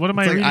am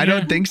I reading? I here?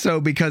 don't think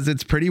so, because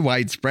it's pretty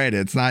widespread.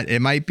 It's not.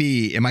 It might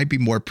be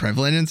more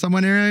prevalent in some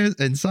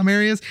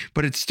areas,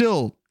 but it's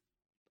still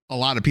a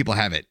lot of people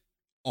have it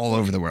all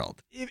over the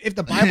world. If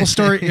the Bible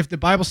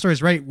story,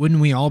 is right, wouldn't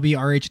we all be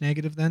Rh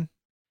negative then?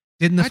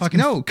 Didn't the fucking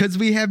no? Because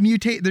we have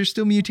there's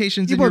still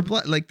mutations in your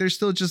blood. Like there's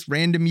still just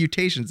random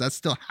mutations that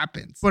still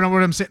happens. But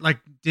what I'm saying, like,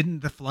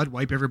 didn't the flood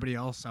wipe everybody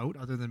else out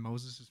other than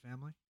Moses'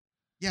 family?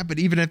 Yeah, but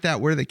even if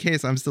that were the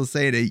case, I'm still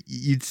saying it.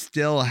 You'd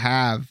still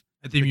have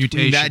the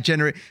mutation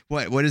that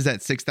what is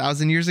that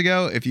 6,000 years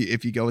ago?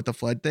 If you go with the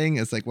flood thing,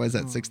 it's like, what is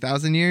that,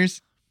 6,000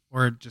 years?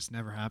 Or it just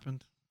never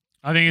happened.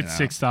 I think it's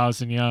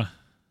 6,000. Yeah.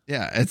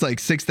 Yeah, it's like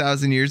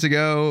 6,000 years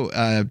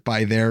ago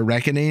by their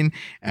reckoning.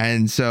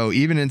 And so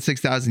even in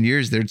 6,000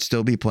 years, there'd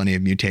still be plenty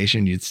of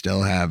mutation. You'd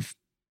still have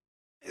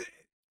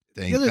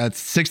that's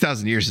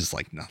 6,000 years is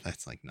like, no,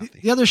 that's like nothing.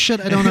 The other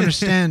shit I don't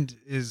understand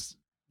is,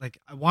 like,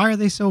 why are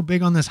they so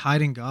big on this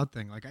hiding God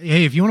thing? Like,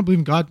 hey, if you want to believe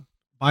in God,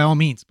 by all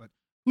means, but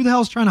who the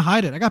hell's trying to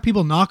hide it? I got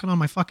people knocking on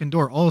my fucking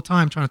door all the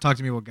time trying to talk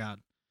to me about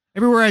God.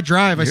 Everywhere I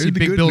drive, I see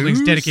big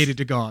buildings dedicated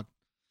to God.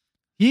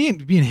 He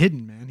ain't being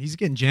hidden, man. He's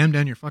getting jammed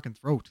down your fucking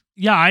throat.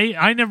 Yeah,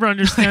 I never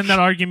understand that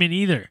argument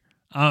either.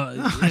 I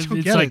don't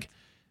it's get like it.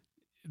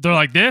 they're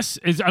like this.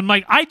 I'm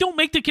like, I don't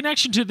make the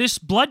connection to this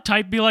blood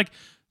type. Be like,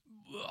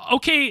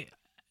 okay,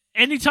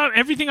 anytime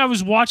everything I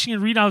was watching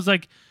and reading, I was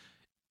like,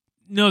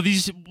 no,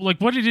 these, like,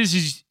 what it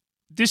is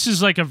this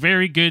is like a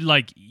very good,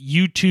 like,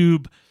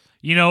 YouTube.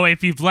 You know,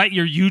 if you've let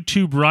your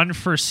YouTube run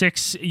for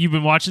 6, you've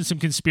been watching some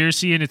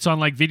conspiracy and it's on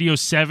like video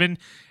 7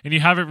 and you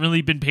haven't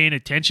really been paying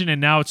attention,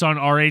 and now it's on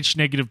Rh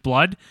negative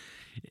blood.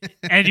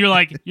 And you're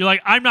like,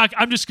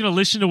 I'm just going to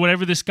listen to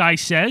whatever this guy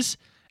says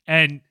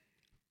and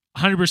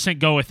 100%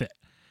 go with it.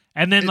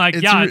 And then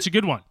it's a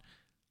good one.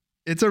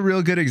 It's a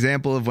real good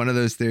example of one of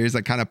those theories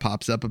that kind of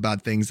pops up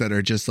about things that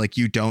are just like,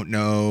 you don't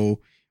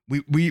know.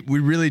 We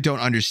really don't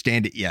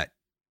understand it yet.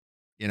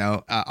 You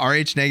know,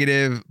 Rh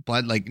negative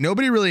blood, like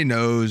nobody really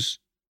knows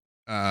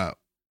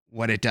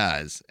what it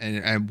does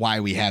and why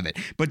we have it.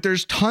 But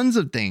there's tons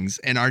of things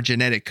in our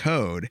genetic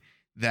code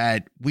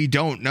that we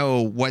don't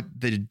know what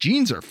the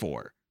genes are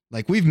for.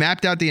 Like, we've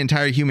mapped out the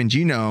entire human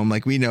genome.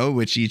 Like, we know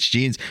which each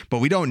genes, but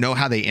we don't know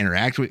how they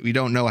interact. We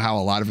don't know how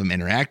a lot of them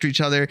interact with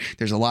each other.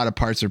 There's a lot of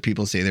parts where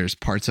people say there's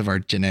parts of our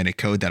genetic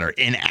code that are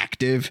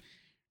inactive,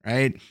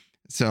 right?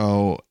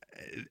 So,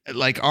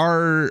 like,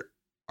 our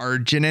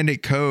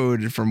genetic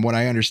code, from what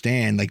I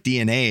understand, like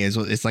DNA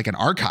it's like an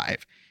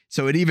archive.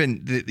 So it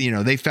even, you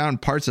know, they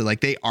found parts of,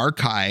 like, they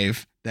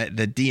archive that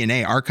the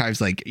DNA archives,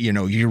 like, you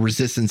know, your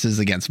resistances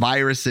against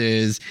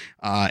viruses,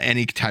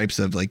 any types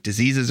of like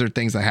diseases or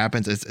things that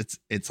happens.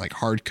 It's like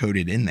hard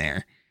coded in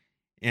there,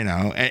 you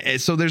know.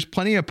 And so there's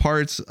plenty of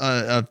parts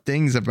of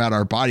things about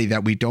our body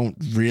that we don't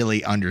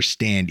really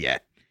understand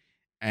yet.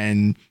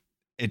 And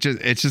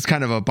it's just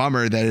kind of a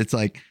bummer that it's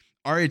like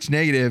Rh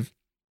negative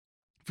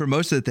for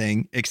most of the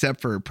thing,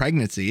 except for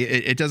pregnancy.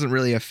 It doesn't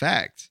really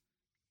affect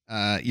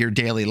your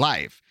daily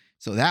life.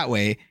 So that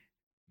way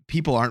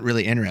people aren't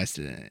really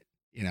interested in it.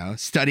 You know,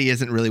 study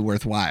isn't really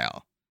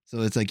worthwhile.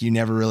 So it's like, you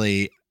never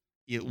really,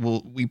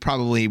 we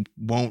probably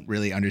won't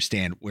really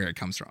understand where it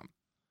comes from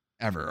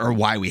ever, or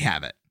why we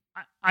have it.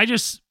 I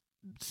just,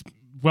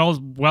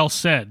 well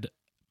said,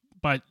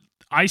 but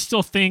I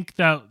still think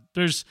that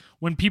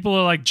when people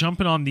are like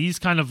jumping on these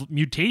kind of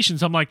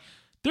mutations, I'm like,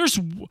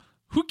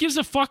 who gives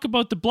a fuck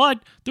about the blood?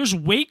 There's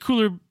way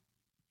cooler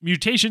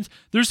mutations.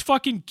 There's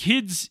fucking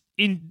kids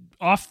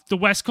off the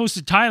west coast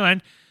of Thailand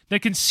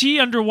that can see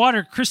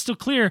underwater crystal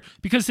clear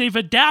because they've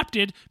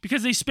adapted,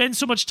 because they spend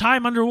so much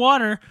time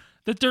underwater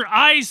that their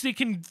eyes, they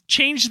can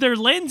change their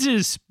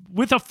lenses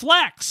with a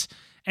flex.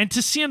 And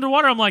to see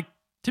underwater, I'm like,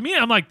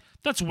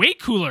 that's way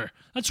cooler.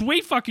 That's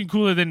way fucking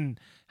cooler than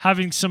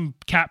having some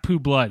cat poo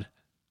blood.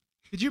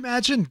 Could you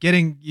imagine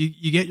getting,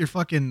 you get your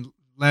fucking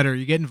letter,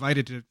 you get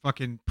invited to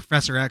fucking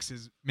Professor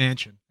X's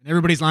mansion, and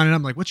everybody's lining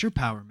up like, what's your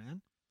power,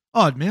 man?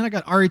 Oh, man, I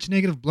got Rh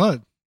negative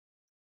blood.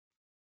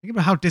 Think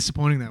about how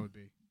disappointing that would be.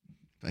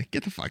 Like,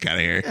 get the fuck out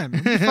of here. Yeah,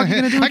 man. What the fuck are you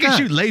gonna do with I can that?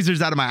 shoot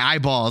lasers out of my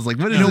eyeballs. Like,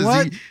 what is You know this?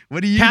 what?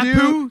 What do you cat do?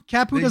 Poo?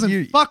 Cat poo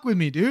doesn't fuck with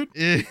me, dude.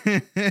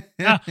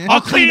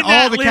 I'll clean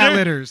all the cat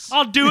litters.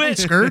 I'll do it.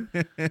 Skirt.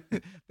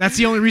 That's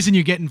the only reason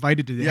you get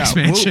invited to the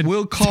expansion.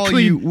 We'll call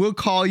you. We'll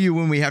call you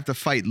when we have to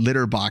fight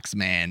Litter Box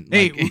Man.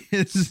 Hey,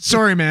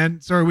 sorry, man.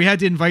 Sorry, we had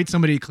to invite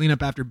somebody to clean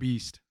up after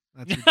Beast.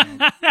 That's your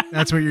job.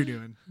 That's what you're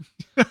doing.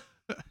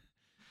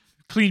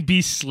 Clean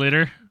Beast's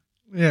litter.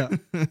 Yeah.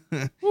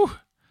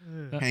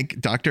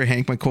 Dr.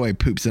 Hank McCoy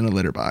poops in a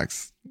litter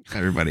box.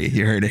 Everybody,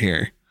 you heard it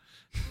here.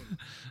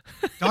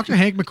 Dr.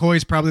 Hank McCoy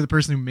is probably the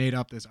person who made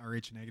up this Rh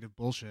negative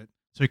bullshit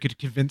so he could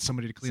convince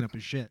somebody to clean up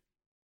his shit.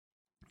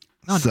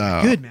 No,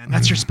 good, man.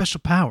 That's your special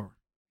power.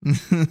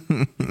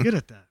 You're good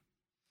at that.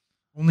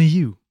 Only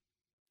you.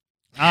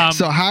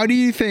 So how do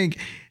you think?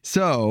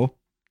 So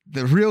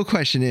the real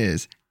question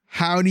is,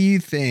 how do you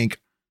think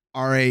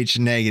Rh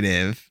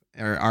negative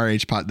or Rh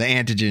the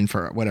antigen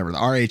for whatever, the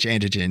Rh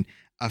antigen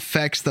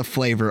affects the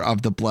flavor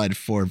of the blood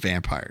for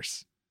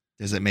vampires?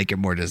 Does it make it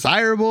more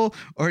desirable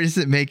or does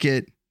it make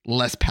it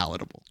less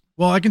palatable?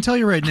 Well, I can tell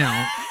you right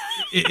now,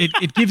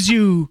 it gives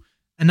you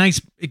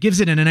it gives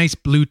it a nice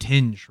blue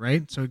tinge,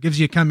 right? So it gives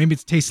you kind of, maybe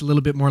it tastes a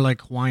little bit more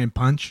like Hawaiian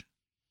Punch.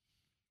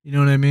 You know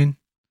what I mean?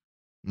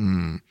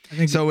 Mm. I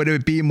think So would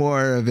it be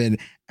more of an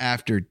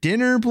after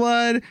dinner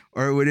blood,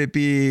 or would it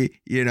be,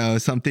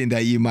 something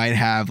that you might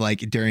have like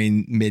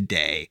during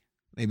midday,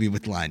 maybe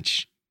with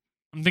lunch,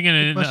 I'm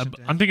thinking question,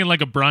 Dan. I'm thinking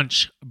like a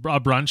brunch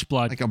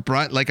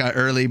blood. like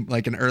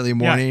an early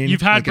morning? Yeah,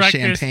 you've had like breakfast. a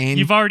champagne.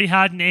 You've already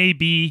had an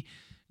AB.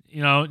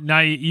 Now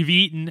you've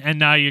eaten, and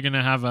now you're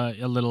gonna have a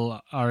little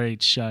Rh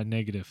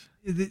negative.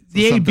 the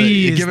Something-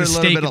 AB you is give the it a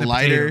little steak bit and of the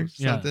lighter, potatoes.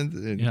 Yeah.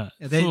 something. Yeah, Yeah,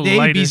 it's a little the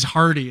lighter. AB's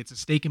hearty. It's a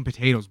steak and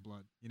potatoes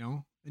blood,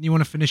 Then you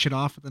want to finish it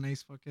off with a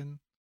nice fucking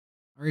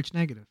Rh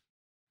negative.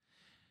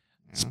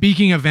 Yeah.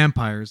 Speaking of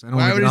vampires, I don't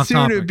Well, I want to would get off assume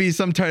it topic. would be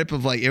some type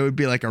of it would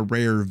be like a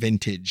rare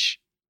vintage,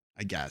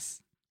 I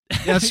guess. Yeah,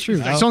 that's true.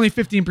 No. It's only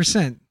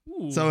 15%.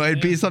 Ooh, So it'd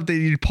be yeah. something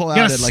you'd pull You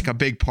out gotta at like a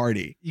big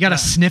party. You got to Yeah,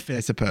 sniff it. I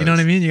suppose. You know what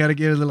I mean? You got to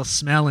give it a little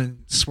smell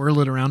and swirl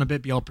it around a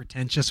bit, be all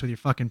pretentious with your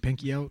fucking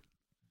pinky out.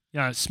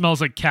 Yeah, it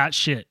smells like cat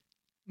shit.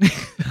 That's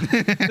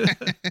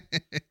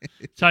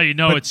how you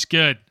know But- it's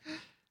good.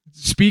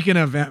 Speaking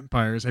of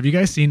vampires, have you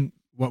guys seen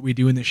What We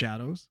Do in the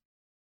Shadows?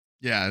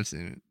 Yeah, I've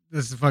seen it.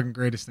 This is the fucking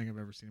greatest thing I've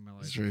ever seen in my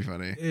It's life. really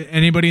funny.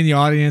 Anybody in the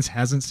audience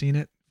hasn't seen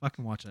it?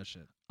 Fucking watch that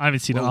shit. I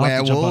haven't seen it. I'll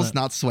have to jump on Werewolves, it.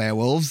 not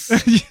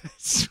swearwolves.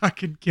 It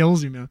fucking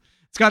kills you, man.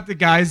 It's got the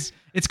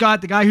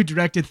guy who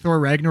directed Thor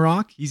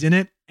Ragnarok. He's in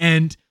it,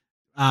 and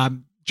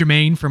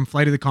Jermaine from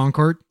Flight of the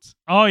Conchords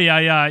Oh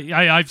yeah.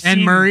 I've seen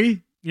and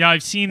Murray. Yeah,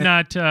 I've seen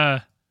that.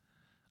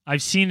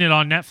 I've seen it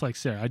on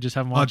Netflix. There, I just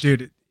haven't Oh, watched it.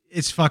 dude,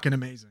 it's fucking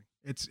amazing.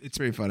 It's It's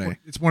pretty funny.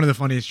 It's one of the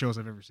funniest shows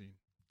I've ever seen.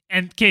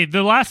 And okay,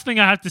 the last thing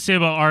I have to say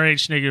about Rh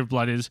negative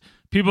blood is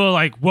people are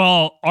like,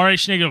 well, Rh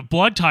negative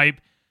blood type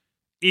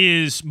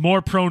is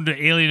more prone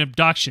to alien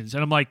abductions,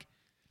 and I'm like,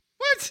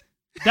 What?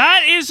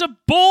 that is a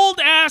bold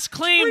ass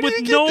claim Where do with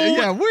you get no. that?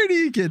 Yeah, where do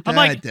you get I'm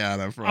that like-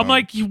 data from? I'm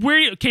like,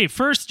 where? Okay,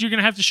 first you're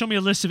gonna have to show me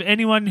a list of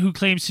anyone who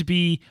claims to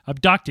be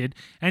abducted,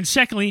 and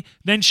secondly,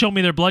 then show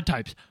me their blood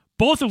types,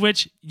 both of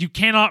which you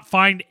cannot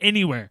find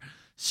anywhere.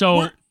 So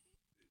What?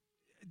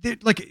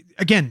 Like,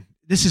 again,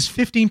 this is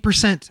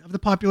 15% of the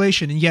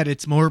population, and yet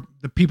it's more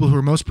the people who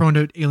are most prone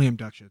to alien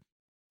abduction.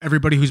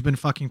 Everybody who's been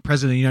fucking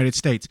president of the United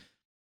States,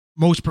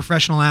 most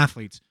professional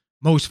athletes,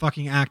 most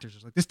fucking actors.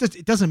 It's like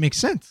it doesn't make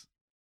sense.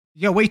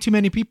 You got way too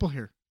many people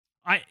here.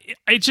 I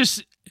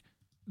just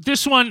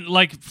this one,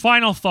 like,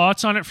 final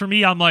thoughts on it for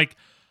me. I'm like,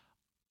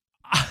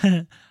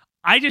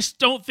 I just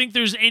don't think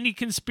there's any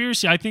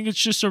conspiracy. I think it's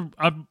just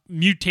a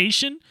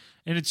mutation,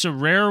 and it's a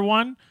rare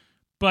one,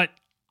 but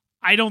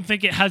I don't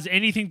think it has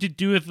anything to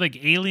do with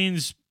like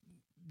aliens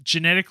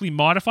genetically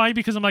modified,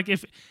 because I'm like,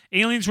 if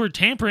aliens were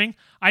tampering,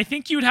 I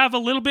think you'd have a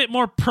little bit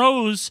more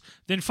pros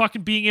than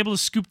fucking being able to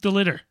scoop the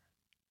litter.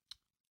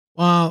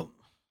 Well,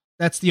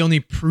 that's the only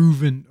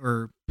proven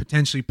or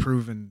potentially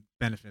proven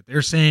benefit.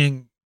 They're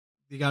saying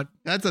they got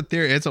That's a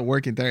theory. It's a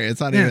working theory.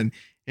 It's not Yeah. even,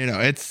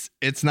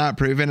 it's not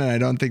proven, and I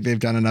don't think they've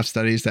done enough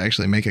studies to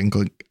actually make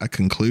a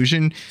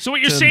conclusion. So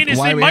what you're So saying is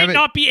why they we might haven't-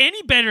 not be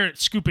any better at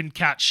scooping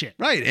cat shit.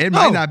 Right. It No.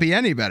 might not be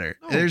any better.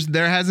 No.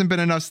 There hasn't been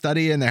enough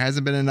study and there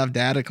hasn't been enough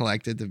data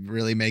collected to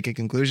really make a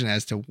conclusion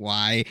as to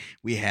why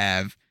we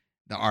have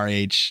the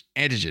Rh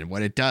antigen,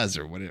 what it does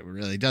or what it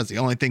really does. The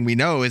only thing we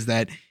know is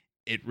that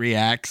it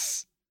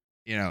reacts,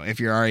 if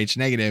you're Rh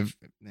negative,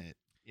 it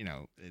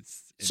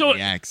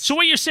reacts. So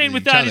what you're saying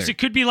with each that is other. it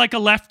could be like a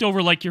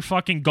leftover, like your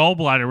fucking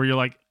gallbladder, where you're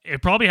like,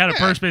 it probably had a Yeah.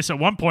 purpose at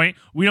one point.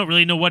 We don't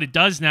really know what it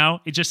does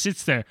now. It just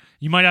sits there.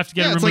 You might have to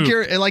get it it's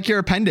removed. like your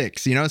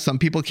appendix. Some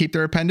people keep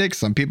their appendix,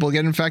 some people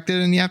get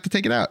infected, and you have to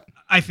take it out.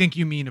 I think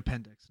you mean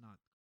appendix, not.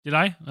 Did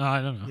I?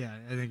 I don't know. Yeah,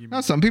 I think you mean.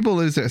 No, some people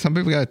lose it. Some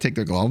people got to take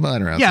their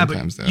gallbladder out. Yeah,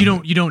 sometimes, but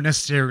though. you don't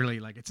necessarily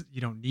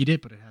you don't need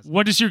it, but it has.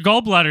 What does your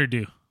gallbladder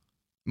do?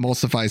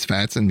 Emulsifies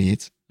fats and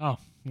meats. Oh,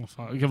 well,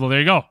 okay, well, there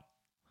you go.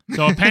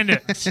 So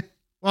appendix.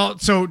 Well,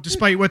 so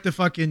despite what the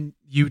fucking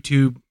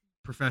YouTube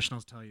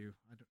professionals tell you,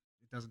 it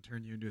doesn't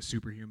turn you into a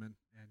superhuman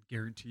and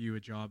guarantee you a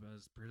job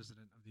as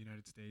president of the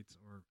United States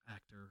or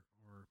actor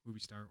or movie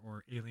star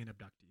or alien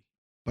abductee.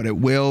 But it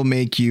will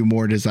make you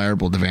more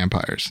desirable to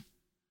vampires.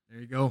 There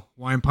you go.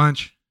 Wine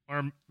punch.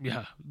 Or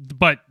yeah,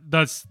 but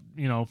that's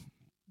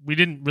we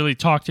didn't really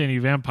talk to any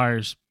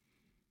vampires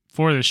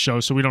for this show,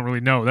 so we don't really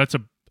know. That's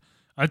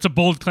a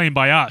bold claim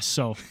by us.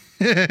 So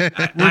we're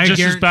I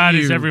just as bad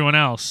guarantee as you- everyone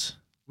else.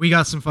 We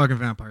got some fucking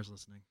vampires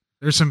listening.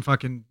 There's some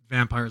fucking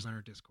vampires on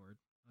our Discord.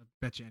 I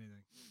bet you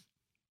anything.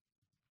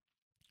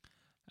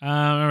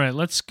 All right,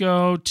 let's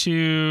get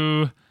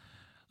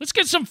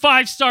some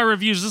 5-star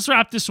reviews. Let's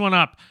wrap this one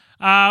up.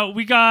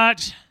 We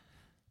got a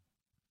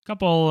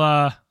couple.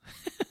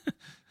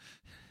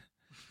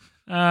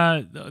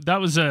 That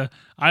was I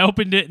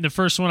opened it, and the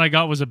first one I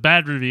got was a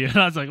bad review, and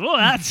I was like, "Well,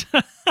 that's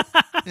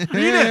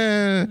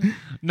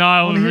No,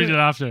 I will Wanna hear read it? it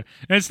after. And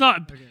it's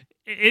not. Okay.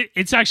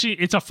 It's actually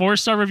a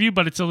 4-star review,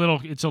 but it's a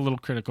little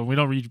critical. We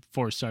don't read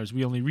 4 stars.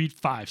 We only read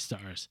 5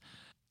 stars.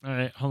 All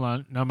right, hold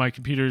on. Now my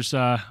computer's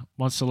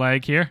wants to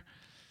lag here.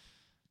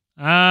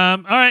 All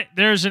right,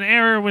 there's an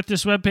error with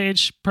this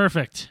webpage.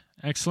 Perfect,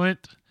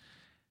 excellent.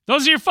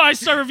 Those are your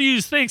 5-star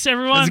reviews. Thanks,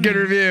 everyone. That's a good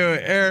review.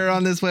 Error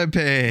on this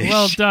webpage.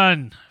 Well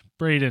done,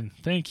 Braden.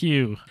 Thank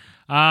you.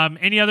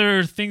 Any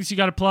other things you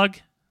got to plug?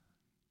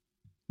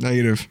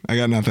 Negative. I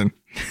got nothing.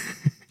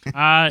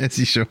 As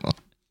usual.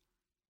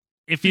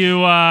 If you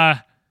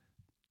let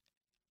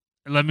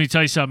me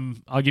tell you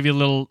something. I'll give you a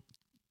little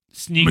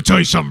sneak. Let me tell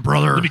you something,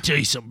 brother. Let me tell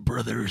you something,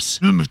 brothers.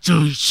 Let me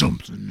tell you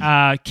something.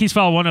 Keys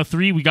File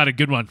 103, we got a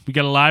good one. We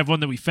got a live one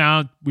that we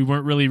found we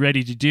weren't really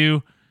ready to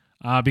do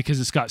because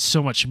it's got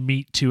so much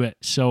meat to it.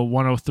 So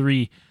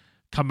 103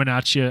 coming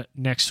at you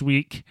next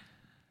week.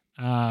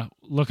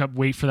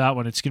 Wait for that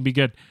one. It's going to be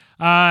good.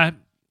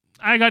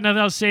 I got nothing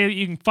else to say.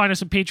 You can find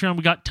us on Patreon.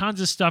 We got tons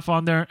of stuff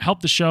on there.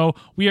 Help the show.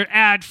 We are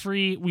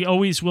ad-free. We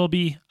always will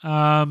be.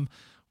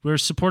 We're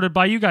supported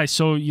by you guys.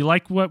 So you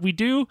like what we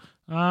do,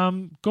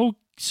 go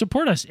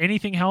support us.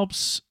 Anything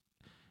helps.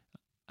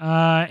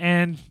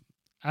 And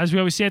as we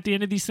always say at the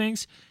end of these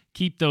things,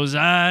 keep those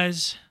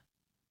eyes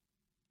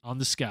on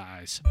the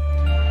skies.